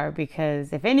bar.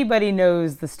 Because if anybody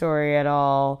knows the story at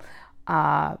all,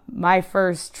 my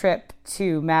first trip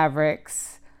to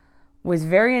Mavericks was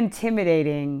very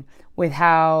intimidating with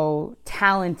how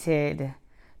talented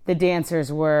the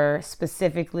dancers were,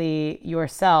 specifically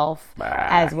yourself,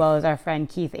 as well as our friend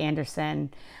Keith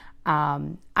Anderson.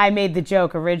 I made the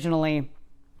joke originally,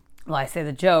 well, I say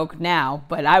the joke now,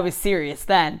 but I was serious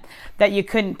then, that you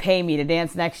couldn't pay me to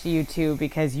dance next to you two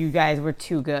because you guys were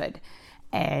too good.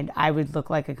 And I would look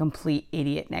like a complete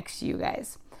idiot next to you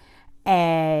guys.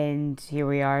 And here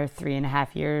we are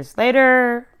 3.5 years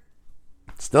later.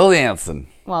 Still dancing.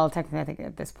 Well, technically, I think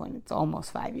at this point it's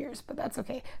almost 5 years, but that's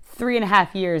okay.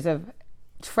 3.5 years of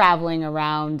traveling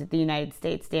around the United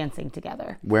States dancing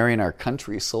together. Wearing our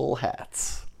country soul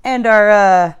hats. And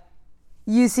our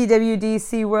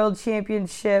UCWDC World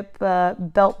Championship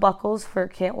belt buckles for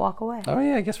Can't Walk Away. Oh,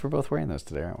 yeah, I guess we're both wearing those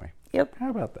today, aren't we? Yep.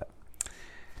 How about that?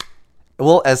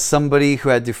 Well, as somebody who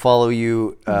had to follow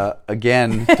you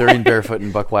again during Barefoot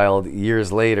and Buck Wild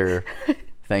years later,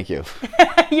 thank you.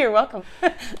 You're welcome.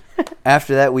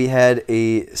 After that, we had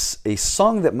a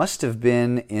song that must have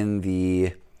been in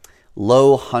the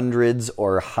low hundreds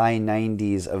or high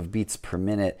 90s of beats per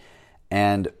minute,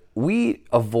 and we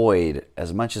avoid,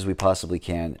 as much as we possibly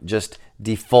can, just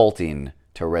defaulting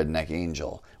to Redneck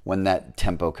Angel when that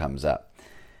tempo comes up.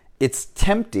 It's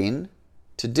tempting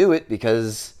to do it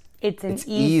because It's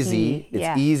easy. It's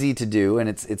yeah. easy to do, and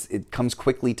it comes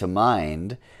quickly to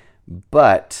mind.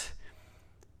 But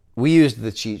we used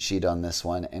the cheat sheet on this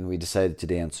one, and we decided to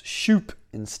dance shoop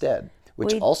instead,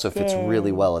 which also fits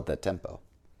really well at that tempo.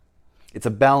 It's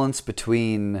a balance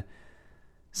between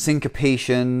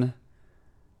syncopation,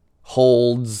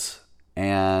 holds,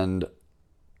 and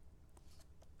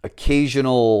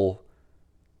occasional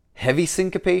heavy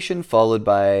syncopation followed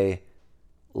by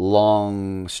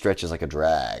long stretches like a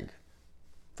drag.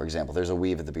 For example, there's a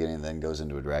weave at the beginning and then goes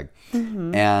into a drag.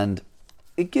 And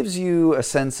it gives you a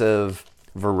sense of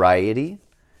variety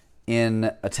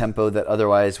in a tempo that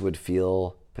otherwise would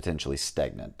feel potentially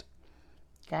stagnant.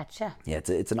 Gotcha. Yeah,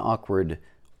 it's an awkward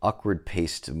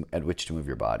pace at which to move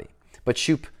your body. But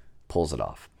shoop pulls it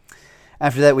off.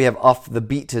 After that, we have Off the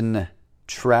Beaten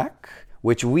Track,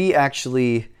 which we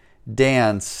actually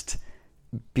danced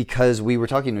because we were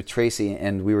talking with Tracy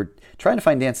and we were trying to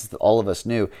find dances that all of us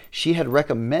knew. She had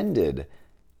recommended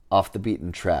Off the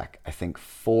Beaten Track, I think,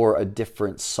 for a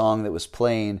different song that was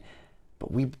playing.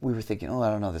 But we were thinking, I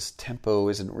don't know, this tempo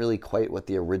isn't really quite what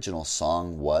the original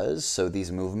song was, so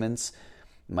these movements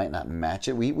might not match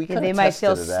it. We kind of They might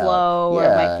feel slow or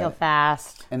it might feel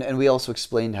fast. And we also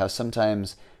explained how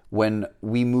sometimes when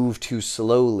we move too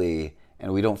slowly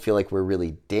and we don't feel like we're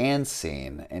really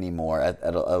dancing anymore at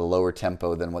a lower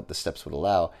tempo than what the steps would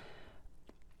allow,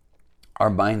 our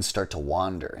minds start to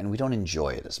wander and we don't enjoy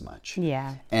it as much.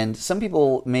 Yeah. And some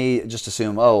people may just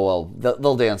assume,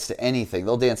 they'll dance to anything.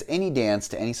 They'll dance any dance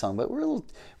to any song, but we're a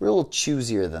little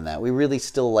choosier than that. We really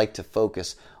still like to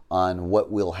focus on what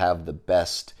will have the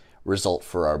best result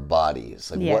for our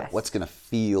bodies. Like Yes. what's going to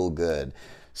feel good.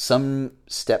 Some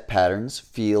step patterns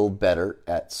feel better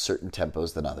at certain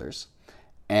tempos than others.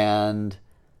 And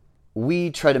we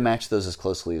try to match those as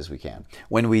closely as we can.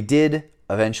 When we did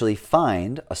eventually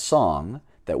find a song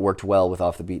that worked well with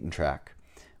Off the Beaten Track,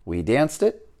 we danced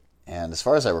it, and as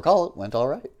far as I recall, it went all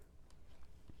right.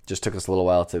 Just took us a little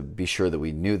while to be sure that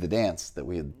we knew the dance that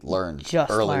we had learned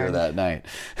earlier that night.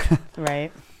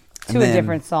 Right. to a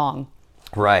different song.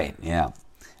 Right, yeah.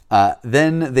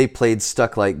 Then they played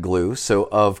Stuck Like Glue. So,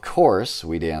 of course,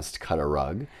 we danced Cut a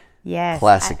Rug. Yes.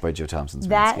 Classic by Joe Thompson.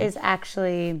 That is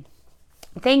actually...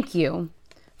 Thank you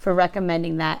for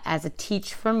recommending that as a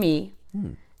teach for me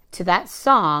to that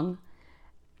song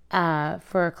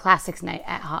for Classics Night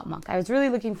at Hot Monk. I was really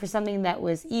looking for something that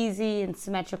was easy and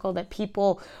symmetrical that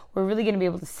people were really going to be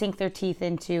able to sink their teeth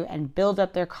into and build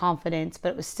up their confidence, but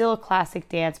it was still a classic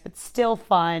dance, but still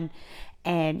fun.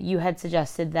 And you had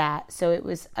suggested that. So it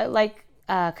was like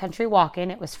Country Walkin'.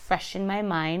 It was fresh in my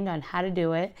mind on how to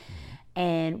do it.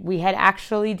 And we had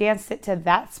actually danced it to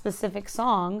that specific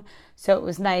song. So it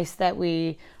was nice that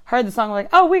we heard the song like,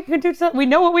 oh, we can do something. We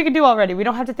know what we can do already. We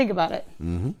don't have to think about it.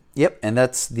 Mm-hmm. Yep, and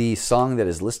that's the song that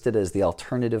is listed as the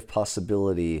alternative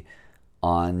possibility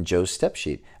on Joe's step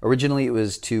sheet. Originally, it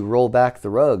was To Roll Back the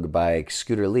Rug by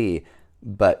Scooter Lee,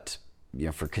 but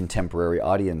for contemporary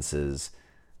audiences,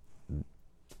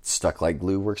 Stuck Like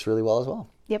Glue works really well as well.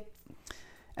 Yep.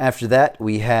 After that,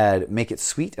 we had Make It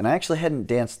Sweet, and I actually hadn't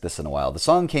danced this in a while. The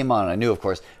song came on, and I knew, of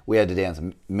course, we had to dance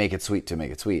Make It Sweet to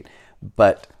Make It Sweet,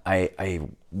 but I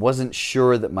wasn't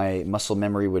sure that my muscle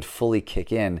memory would fully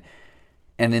kick in,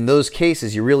 and in those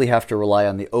cases, you really have to rely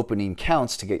on the opening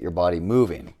counts to get your body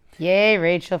moving. Yay,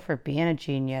 Rachel, for being a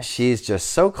genius. She's just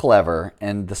so clever,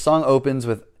 and the song opens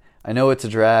with, I know it's a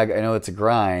drag, I know it's a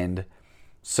grind.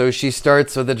 So she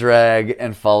starts with a drag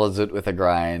and follows it with a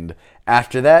grind.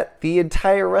 After that, the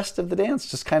entire rest of the dance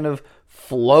just kind of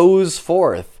flows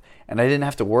forth. And I didn't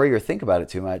have to worry or think about it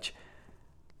too much,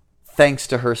 thanks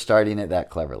to her starting it that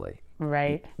cleverly.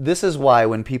 Right. This is why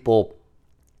when people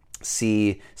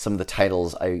see some of the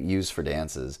titles I use for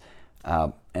dances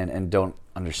and don't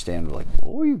understand, like,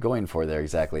 what were you going for there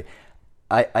exactly?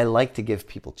 I like to give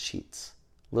people cheats.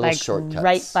 Little like shortcuts.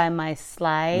 Right by my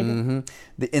slide.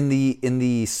 Mm-hmm. In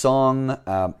the song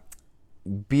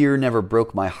 "Beer Never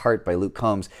Broke My Heart" by Luke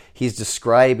Combs, he's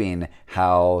describing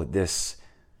how this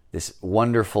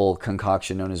wonderful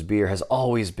concoction known as beer has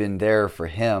always been there for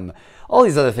him. All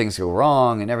these other things go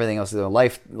wrong, and everything else,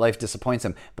 life disappoints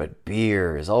him, but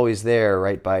beer is always there,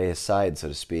 right by his side, so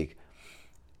to speak.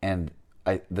 And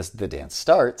the dance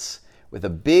starts with a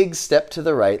big step to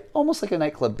the right, almost like a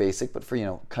nightclub basic, but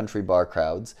for, country bar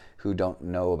crowds who don't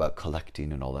know about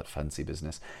collecting and all that fancy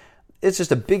business. It's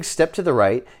just a big step to the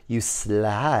right. You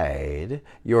slide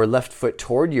your left foot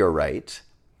toward your right.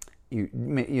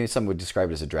 Some would describe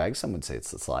it as a drag. Some would say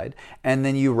it's a slide. And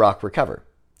then you rock, recover.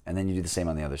 And then you do the same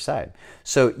on the other side.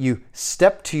 So you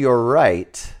step to your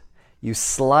right, you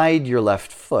slide your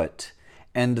left foot,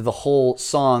 and the whole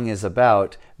song is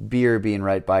about beer being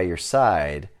right by your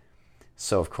side.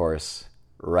 So, of course,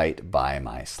 right by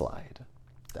my slide.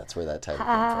 That's where that title came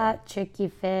from. Tricky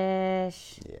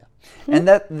fish. Yeah. And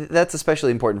that's especially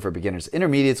important for beginners.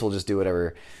 Intermediates will just do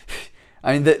whatever.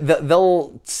 I mean,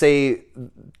 they'll say,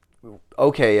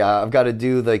 okay, I've got to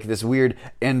do like this weird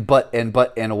and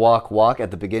walk at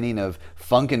the beginning of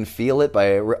Funk and Feel It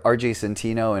by R.J.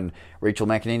 Centino and Rachel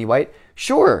McEnany White.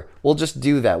 Sure, we'll just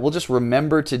do that. We'll just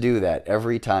remember to do that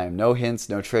every time. No hints,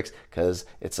 no tricks, because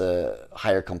it's a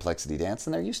higher complexity dance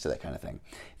and they're used to that kind of thing.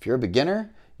 If you're a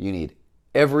beginner, you need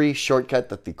every shortcut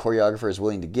that the choreographer is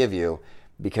willing to give you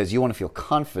because you want to feel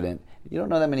confident. You don't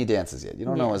know that many dances yet. You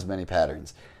don't know as many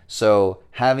patterns. So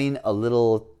having a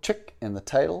little trick in the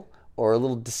title or a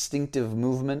little distinctive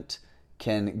movement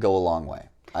can go a long way,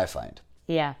 I find.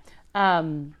 Yeah.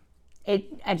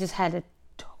 I just had a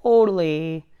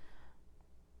totally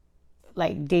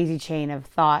daisy chain of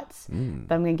thoughts, but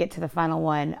I'm going to get to the final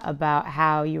one about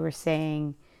how you were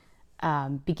saying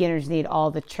beginners need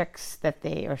all the tricks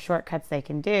or shortcuts they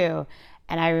can do.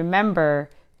 And I remember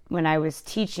when I was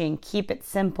teaching Keep It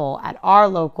Simple at our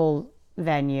local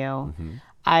venue,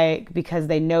 because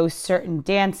they know certain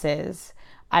dances,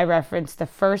 I referenced the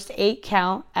first 8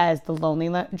 count as the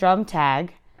lonely drum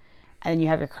tag, and then you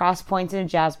have your cross points in a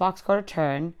jazz box quarter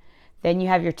turn. Then you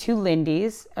have your 2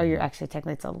 Lindies, or actually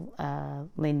technically it's a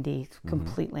Lindy,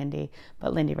 complete Lindy,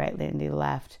 but Lindy right, Lindy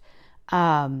left,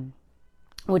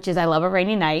 which is I Love a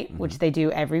Rainy Night, which they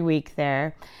do every week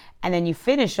there. And then you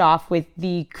finish off with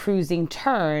the cruising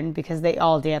turn because they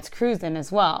all dance cruising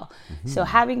as well. So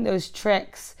having those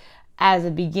tricks as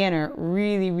a beginner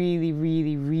really, really,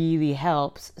 really, really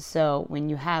helps. So when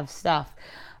you have stuff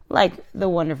like the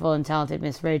wonderful and talented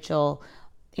Miss Rachel,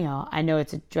 I know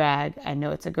it's a drag, I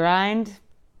know it's a grind,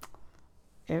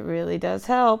 it really does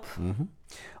help.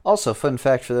 Also, fun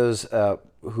fact for those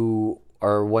who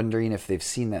are wondering if they've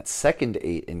seen that second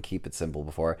 8 in Keep It Simple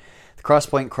before, the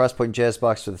cross-point jazz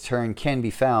box for the turn can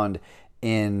be found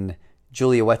in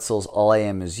Julia Wetzel's All I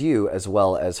Am Is You, as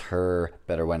well as her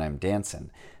Better When I'm Dancin'.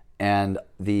 And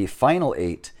the final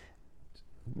 8,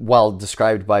 while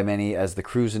described by many as the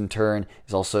cruise and turn,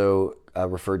 is also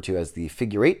referred to as the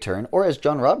figure 8 turn, or as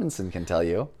John Robinson can tell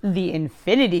you, the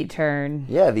infinity turn.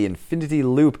 Yeah, the infinity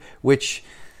loop, which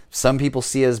some people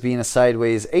see as being a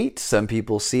sideways 8, some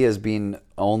people see as being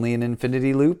only an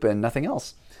infinity loop and nothing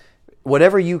else.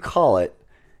 Whatever you call it,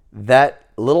 that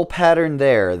little pattern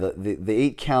there, the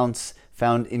 8 counts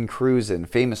found in cruisin',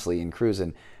 famously in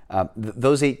cruisin',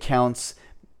 those 8 counts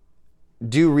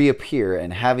do reappear,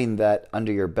 and having that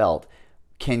under your belt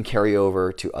can carry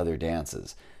over to other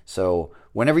dances. So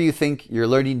whenever you think you're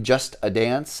learning just a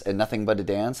dance and nothing but a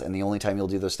dance, and the only time you'll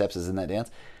do those steps is in that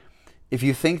dance, if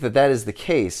you think that that is the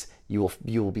case, you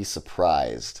will be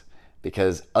surprised,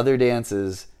 because other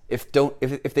dances, if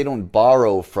they don't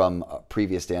borrow from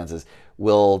previous dances,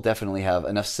 will definitely have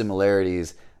enough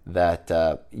similarities that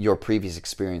your previous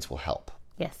experience will help.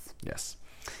 Yes.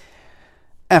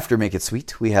 After Make It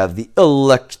Sweet, we have the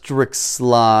Electric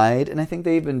Slide, and I think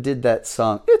they even did that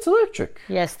song, It's Electric.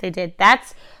 Yes, they did. That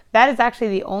is actually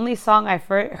the only song I've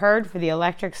heard for the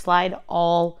Electric Slide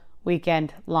all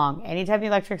weekend long. Anytime the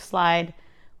Electric Slide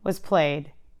was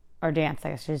played, or danced,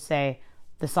 I should say,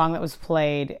 the song that was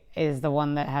played is the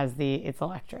one that has the It's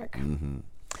Electric. Mm-hmm.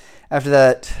 After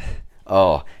that,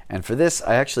 and for this,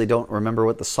 I actually don't remember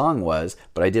what the song was,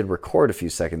 but I did record a few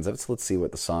seconds of it, so let's see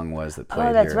what the song was that played here.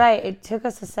 Oh, that's right. It took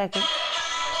us a second.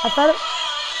 I thought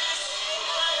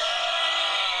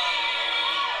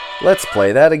Let's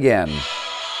play that again.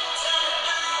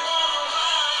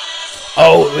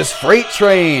 Oh, it was Freight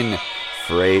Train.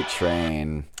 Freight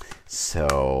Train.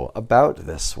 So, about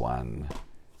this one.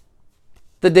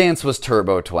 The dance was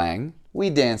Turbo Twang.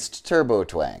 We danced Turbo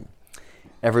Twang.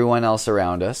 Everyone else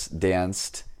around us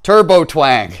danced Turbo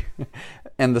Twang.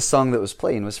 And the song that was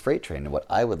playing was Freight Train. And what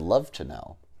I would love to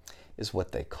know is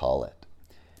what they call it.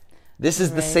 This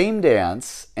is the same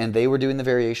dance, and they were doing the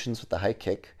variations with the high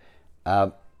kick.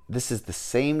 This is the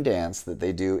same dance that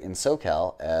they do in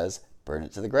SoCal as Burn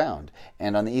It to the Ground,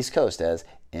 and on the East Coast as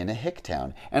In a Hick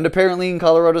Town, and apparently in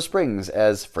Colorado Springs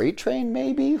as Freight Train,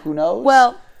 maybe? Who knows?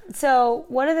 Well, so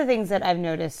one of the things that I've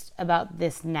noticed about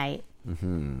this night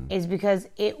is because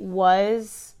it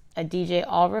was a DJ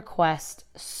All Request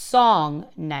song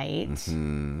night,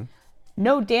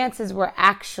 no dances were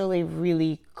actually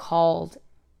really called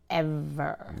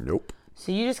ever. Nope.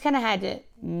 So you just kind of had to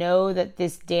know that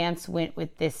this dance went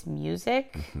with this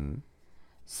music.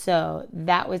 So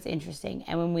that was interesting.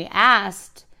 And when we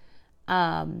asked,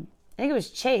 I think it was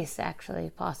Chase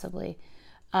actually, possibly,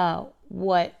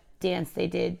 what dance they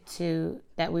did to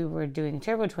that we were doing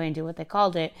Turbo Twang to, what they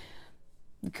called it,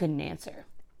 we couldn't answer.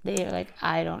 They were like,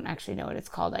 I don't actually know what it's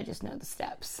called. I just know the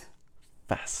steps.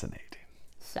 Fascinating.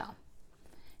 So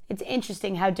it's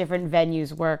interesting how different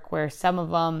venues work, where some of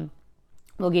them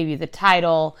will give you the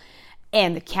title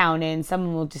and the count in. Some of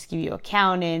them will just give you a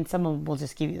count in. Some of them will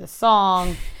just give you the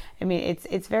song. I mean,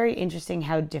 it's very interesting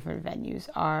how different venues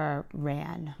are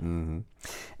ran.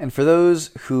 And for those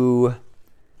who,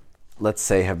 let's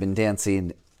say, have been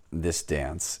dancing this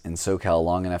dance in SoCal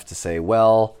long enough to say,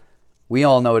 well, we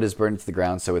all know it is Burn It to the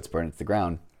Ground, so it's Burn It to the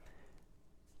Ground.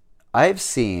 I've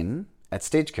seen at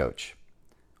Stagecoach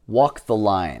Walk the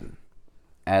Line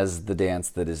as the dance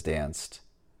that is danced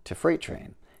to Freight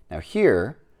Train. Now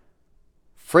here,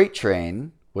 Freight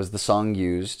Train was the song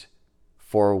used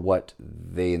for what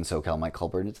they in SoCal might call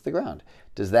Burn It to the Ground.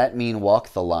 Does that mean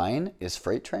Walk the Line is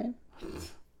Freight Train?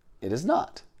 It is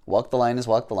not. Walk the Line is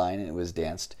Walk the Line, and it was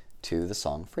danced to the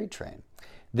song Freight Train.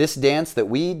 This dance that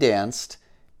we danced,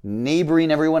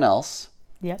 neighboring everyone else,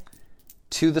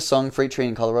 to the song Freight Train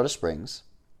in Colorado Springs,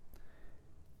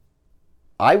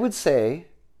 I would say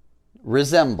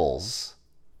resembles,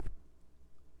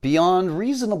 beyond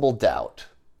reasonable doubt,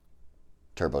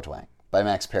 Turbo Twang by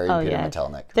Max Perry and Peter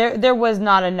Metelnick. There was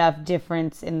not enough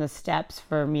difference in the steps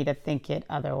for me to think it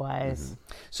otherwise.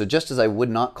 So just as I would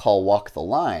not call Walk the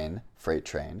Line Freight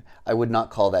Train, I would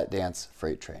not call that dance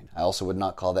Freight Train. I also would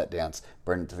not call that dance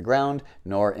Burn It to the Ground,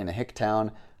 nor In a Hick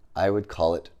Town. I would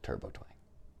call it Turbo Twang.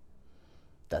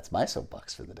 That's my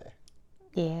soapbox for the day.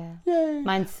 Yeah. Yay.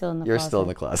 Mine's still in the closet. You're still in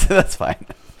the closet. That's fine.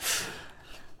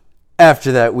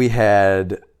 After that, we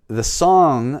had the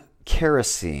song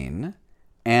Kerosene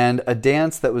and a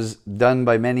dance that was done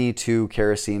by many to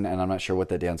Kerosene, and I'm not sure what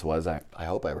that dance was. I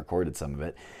hope I recorded some of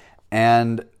it.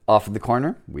 And off in the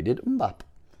corner, we did Mbop.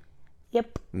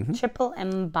 Yep. Triple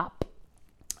Mbop.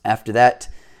 After that,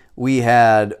 we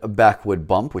had a Backwood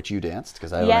Bump, which you danced,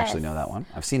 because I don't actually know that one.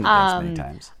 I've seen it dance many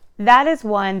times. That is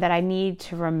one that I need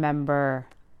to remember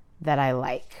that I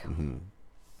like.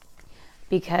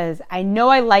 Because I know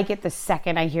I like it the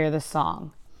second I hear the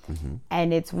song.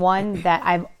 And it's one that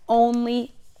I've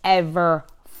only ever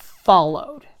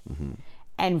followed.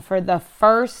 And for the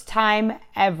first time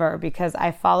ever, because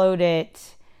I followed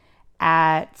it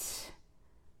at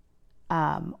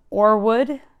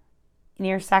Orwood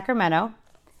near Sacramento,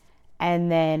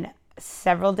 and then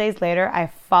several days later I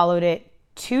followed it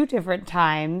 2 different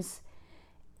times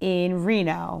in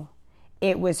Reno.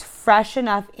 It was fresh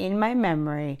enough in my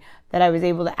memory that I was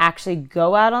able to actually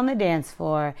go out on the dance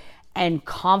floor and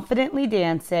confidently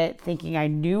dance it, thinking I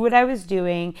knew what I was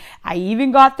doing. I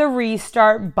even got the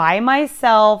restart by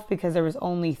myself because there was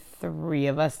only 3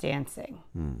 of us dancing.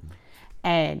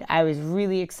 And I was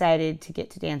really excited to get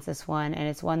to dance this one, and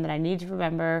it's one that I need to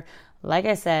remember, like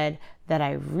I said, that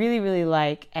I really, really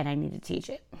like, and I need to teach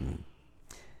it.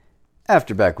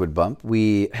 After Backwood Bump,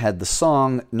 we had the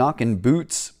song Knockin'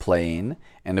 Boots playing,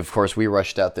 and of course we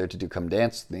rushed out there to do Come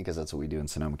Dance With Me, because that's what we do in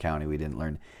Sonoma County. We didn't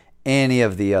learn any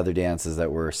of the other dances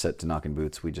that were set to Knockin'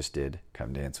 Boots. We just did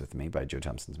Come Dance With Me by Joe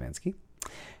Thompson-Zmansky.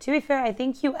 To be fair, I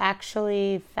think you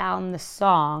actually found the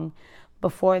song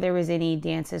before there was any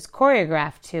dances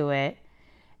choreographed to it,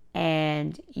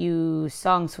 and you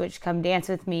song switched Come Dance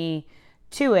With Me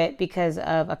to it because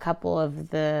of a couple of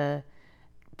the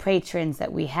patrons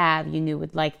that we have you knew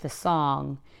would like the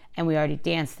song, and we already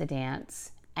danced the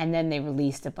dance, and then they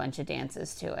released a bunch of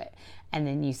dances to it. And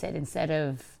then you said, instead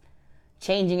of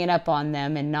changing it up on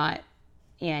them and not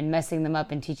and messing them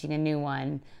up and teaching a new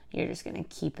one, you're just going to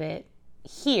keep it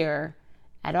here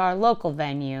at our local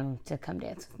venue to Come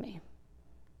Dance With Me.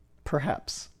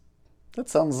 Perhaps. That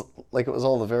sounds like it was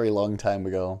all a very long time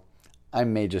ago. I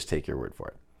may just take your word for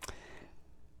it.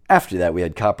 After that, we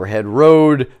had Copperhead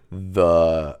Road,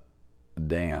 the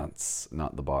dance,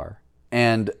 not the bar.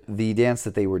 And the dance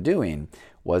that they were doing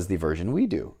was the version we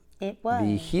do. It was.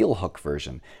 The heel hook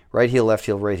version. Right heel, left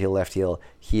heel, right heel, left heel,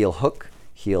 heel hook,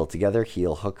 heel together,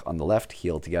 heel hook on the left,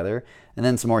 heel together, and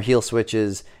then some more heel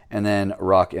switches, and then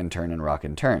rock and turn and rock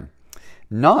and turn.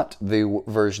 Not the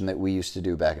version that we used to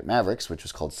do back at Mavericks, which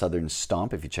was called Southern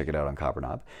Stomp, if you check it out on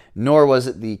Copperknob. Nor was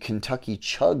it the Kentucky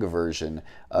Chug version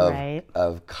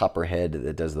of Copperhead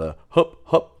that does the hup,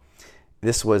 hup.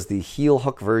 This was the heel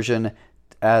hook version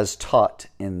as taught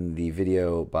in the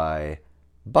video by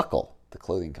Buckle, the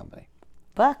clothing company.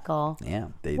 Buckle? Yeah,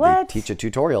 they teach a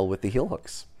tutorial with the heel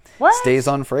hooks. What? Stays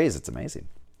on phrase. It's amazing.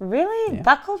 Really? Yeah.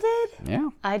 Buckle did? Yeah.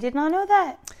 I did not know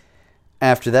that.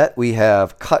 After that, we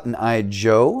have Cotton Eye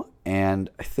Joe, and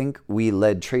I think we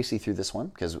led Tracy through this one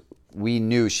because we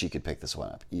knew she could pick this one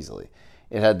up easily.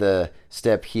 It had the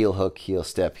step, heel hook, heel,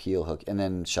 step, heel hook, and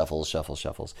then shuffles, shuffles,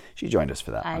 shuffles. She joined us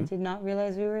for that one. I did not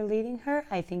realize we were leading her.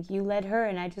 I think you led her,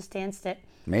 and I just danced it.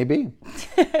 Maybe.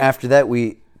 After that,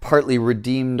 we partly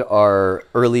redeemed our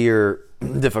earlier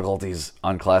difficulties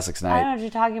on Classics Night. I don't know what you're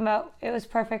talking about. It was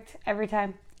perfect every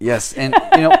time. Yes, and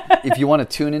if you want to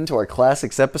tune into our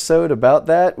Classics episode about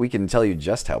that, we can tell you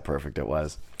just how perfect it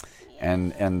was,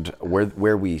 and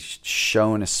where we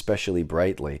shone especially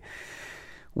brightly.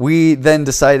 We then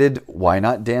decided, why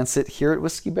not dance it here at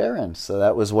Whiskey Baron? So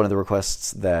that was one of the requests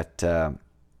that I'm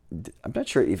not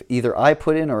sure if either I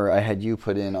put in or I had you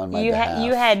put in on my behalf.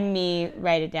 You had me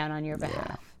write it down on your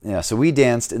behalf. Yeah, so we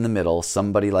danced in the middle,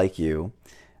 Somebody Like You,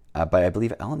 by I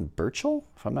believe Alan Birchall,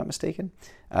 if I'm not mistaken.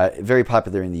 Very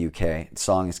popular in the UK. The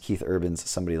song is Keith Urban's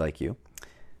Somebody Like You.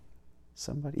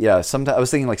 I was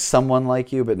thinking like Someone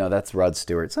Like You, but no, that's Rod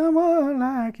Stewart. Someone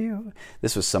Like You.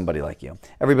 This was Somebody Like You.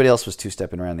 Everybody else was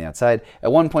two-stepping around the outside.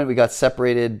 At one point we got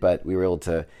separated, but we were able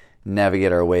to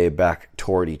navigate our way back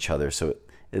toward each other, so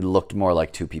it looked more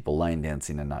like two people line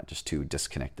dancing and not just two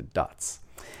disconnected dots.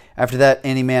 After that,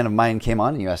 Any Man of Mine came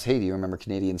on, and you asked, hey, do you remember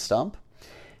Canadian Stomp?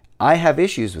 I have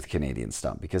issues with Canadian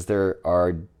Stomp because there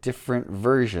are different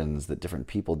versions that different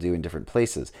people do in different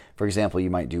places. For example, you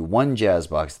might do one jazz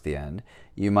box at the end.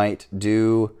 You might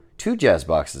do two jazz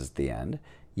boxes at the end.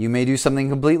 You may do something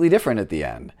completely different at the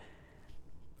end.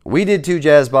 We did two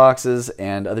jazz boxes,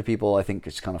 and other people, I think,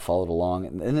 just kind of followed along.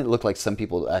 And it looked like some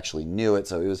people actually knew it,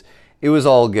 so it was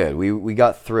all good. We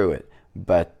got through it.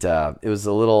 But it was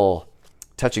a little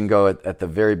touch and go at the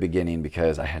very beginning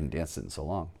because I hadn't danced it in so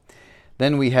long.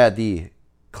 Then we had the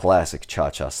classic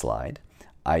cha-cha slide.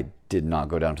 I did not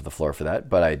go down to the floor for that,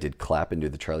 but I did clap and do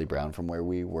the Charlie Brown from where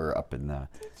we were up in the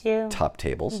top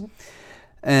tables. Mm-hmm.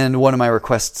 And one of my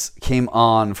requests came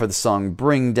on for the song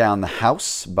Bring Down the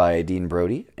House by Dean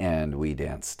Brody, and we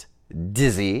danced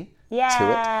Dizzy to it.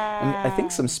 And I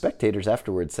think some spectators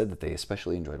afterwards said that they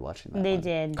especially enjoyed watching that. They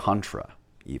did. Contra,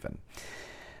 even.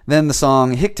 Then the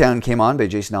song Hicktown came on by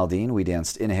Jason Aldean. We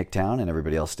danced in a Hicktown, and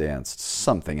everybody else danced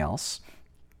something else.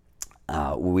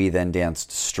 We then danced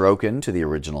Strokin' to the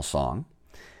original song.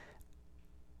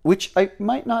 which I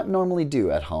might not normally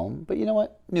do at home. But you know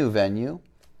what? New venue,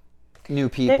 new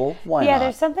people. Why not? Yeah,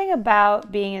 there's something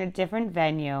about being in a different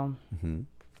venue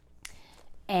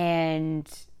and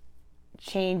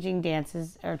dancing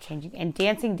dances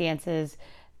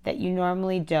that you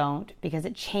normally don't, because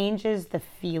it changes the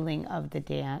feeling of the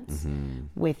dance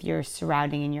with your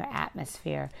surrounding and your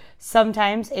atmosphere.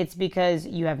 Sometimes it's because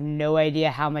you have no idea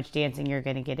how much dancing you're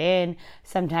going to get in.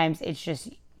 Sometimes it's just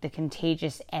the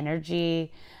contagious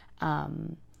energy.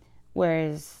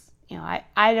 Whereas,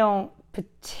 I don't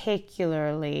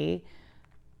particularly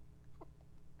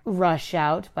rush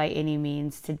out by any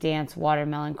means to dance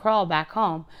Watermelon Crawl back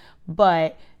home,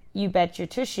 but you bet your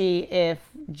tushy if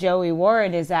Joey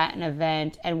Warren is at an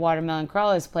event and Watermelon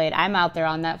Crawl is played, I'm out there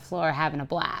on that floor having a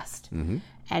blast. And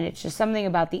it's just something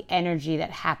about the energy that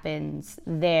happens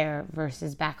there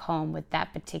versus back home with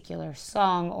that particular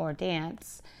song or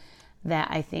dance that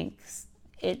I think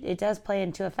it does play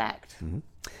into effect.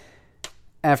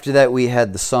 After that, we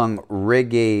had the song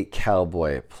Reggae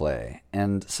Cowboy play.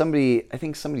 And somebody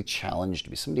challenged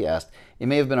me. Somebody asked, it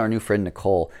may have been our new friend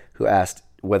Nicole, who asked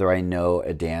whether I know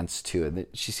a dance to it.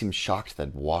 She seemed shocked that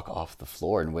I'd walk off the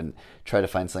floor and wouldn't try to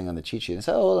find something on the cheat sheet. And I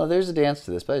said, oh, there's a dance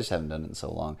to this, but I just haven't done it in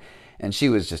so long. And she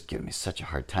was just giving me such a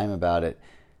hard time about it.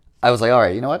 I was like, all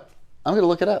right, you know what? I'm going to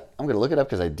look it up. I'm going to look it up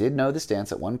because I did know this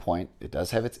dance at one point. It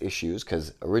does have its issues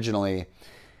because originally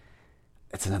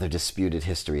it's another disputed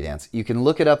history dance. You can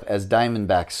look it up as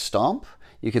Diamondback Stomp.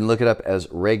 You can look it up as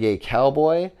Reggae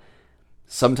Cowboy.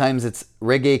 Sometimes it's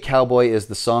Reggae Cowboy is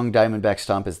the song, Diamondback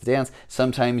Stomp is the dance.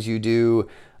 Sometimes you do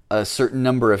a certain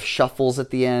number of shuffles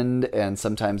at the end, and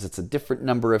sometimes it's a different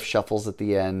number of shuffles at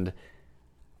the end.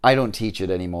 I don't teach it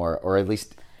anymore, or at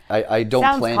least I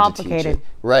don't plan to teach it.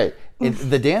 Right.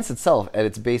 The dance itself, in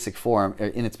its basic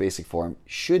form,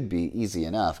 should be easy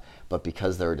enough. But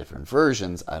because there are different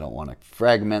versions, I don't want to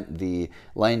fragment the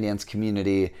line dance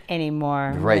community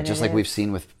anymore. Right, just like we've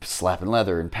seen with Slap and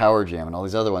Leather and Power Jam and all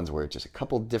these other ones where just a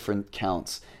couple different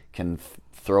counts can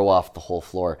throw off the whole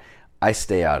floor. I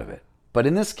stay out of it. But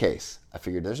in this case, I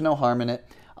figured there's no harm in it.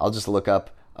 I'll just look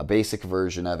up a basic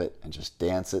version of it and just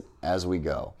dance it as we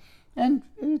go. And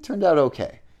it turned out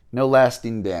okay. No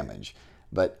lasting damage.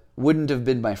 But wouldn't have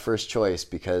been my first choice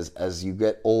because as you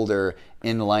get older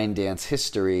in line dance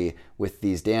history with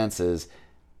these dances,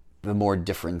 the more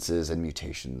differences and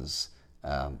mutations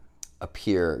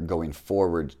appear going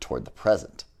forward toward the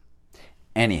present.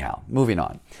 Anyhow, moving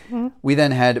on. We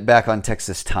then had Back on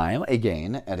Texas Time,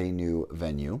 again, at a new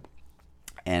venue.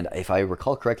 And if I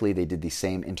recall correctly, they did the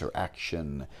same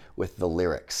interaction with the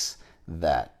lyrics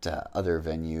that other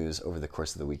venues over the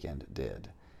course of the weekend did.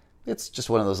 It's just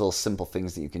one of those little simple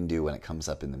things that you can do when it comes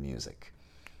up in the music.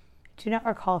 Do not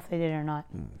recall if they did or not.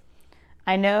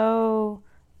 I know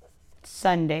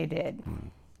Sunday did.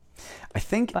 I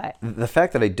think the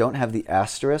fact that I don't have the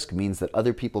asterisk means that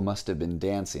other people must have been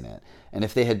dancing it. And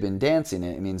if they had been dancing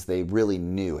it, it means they really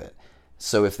knew it.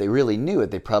 So if they really knew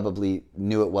it, they probably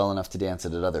knew it well enough to dance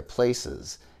it at other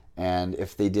places. And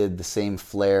if they did the same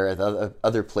flair at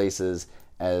other places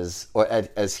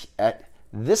at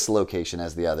this location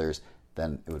as the others,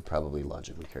 then it would probably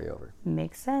logically carry over.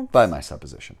 Makes sense. By my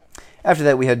supposition. After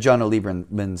that, we had John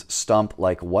Lieberman's Stomp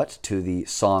Like What to the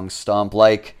song Stomp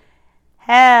Like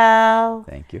Hell.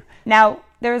 Thank you. Now,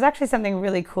 there was actually something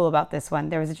really cool about this one.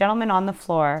 There was a gentleman on the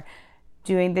floor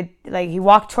doing he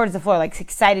walked towards the floor,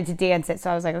 excited to dance it.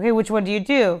 So I was like, okay, which one do you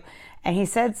do? And he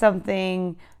said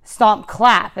something, stomp,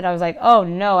 clap. And I was like, oh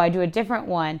no, I do a different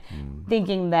one,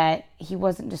 thinking that he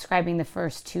wasn't describing the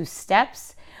first two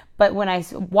steps. But when I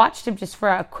watched him just for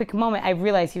a quick moment, I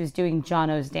realized he was doing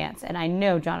Jono's dance. And I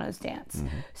know Jono's dance.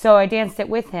 So I danced it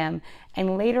with him.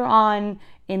 And later on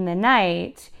in the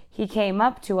night, he came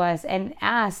up to us and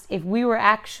asked if we were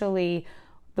actually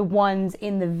the ones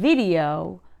in the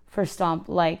video for Stomp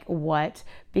Like What,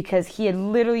 because he had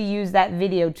literally used that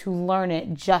video to learn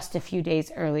it just a few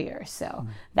days earlier. So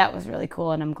that was really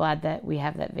cool, and I'm glad that we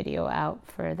have that video out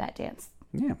for that dance.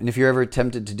 Yeah, and if you're ever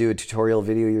tempted to do a tutorial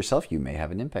video yourself, you may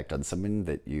have an impact on someone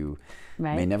that you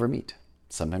may never meet.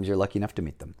 Sometimes you're lucky enough to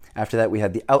meet them. After that, we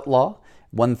had The Outlaw,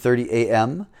 1:30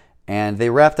 a.m., and they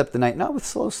wrapped up the night not with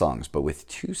slow songs, but with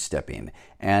two-stepping.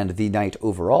 And the night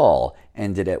overall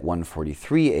ended at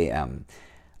 1:43 a.m.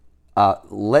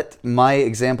 Let my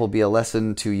example be a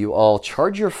lesson to you all.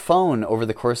 Charge your phone over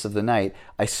the course of the night.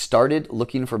 I started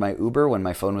looking for my Uber when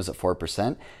my phone was at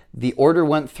 4%. The order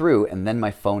went through, and then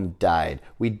my phone died.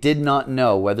 We did not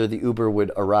know whether the Uber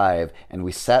would arrive, and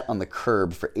we sat on the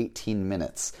curb for 18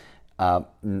 minutes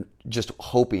just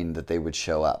hoping that they would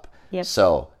show up. Yep.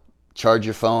 So charge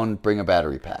your phone, bring a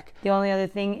battery pack. The only other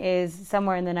thing is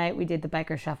somewhere in the night we did the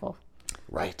biker shuffle.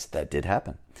 Right, that did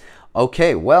happen.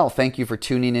 Okay, well, thank you for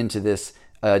tuning into this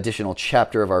additional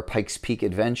chapter of our Pikes Peak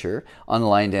adventure on the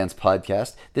Lion Dance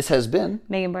podcast. This has been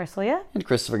Megan Barcelia and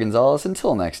Christopher Gonzalez.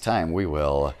 Until next time, we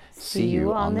will see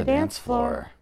you on the dance floor.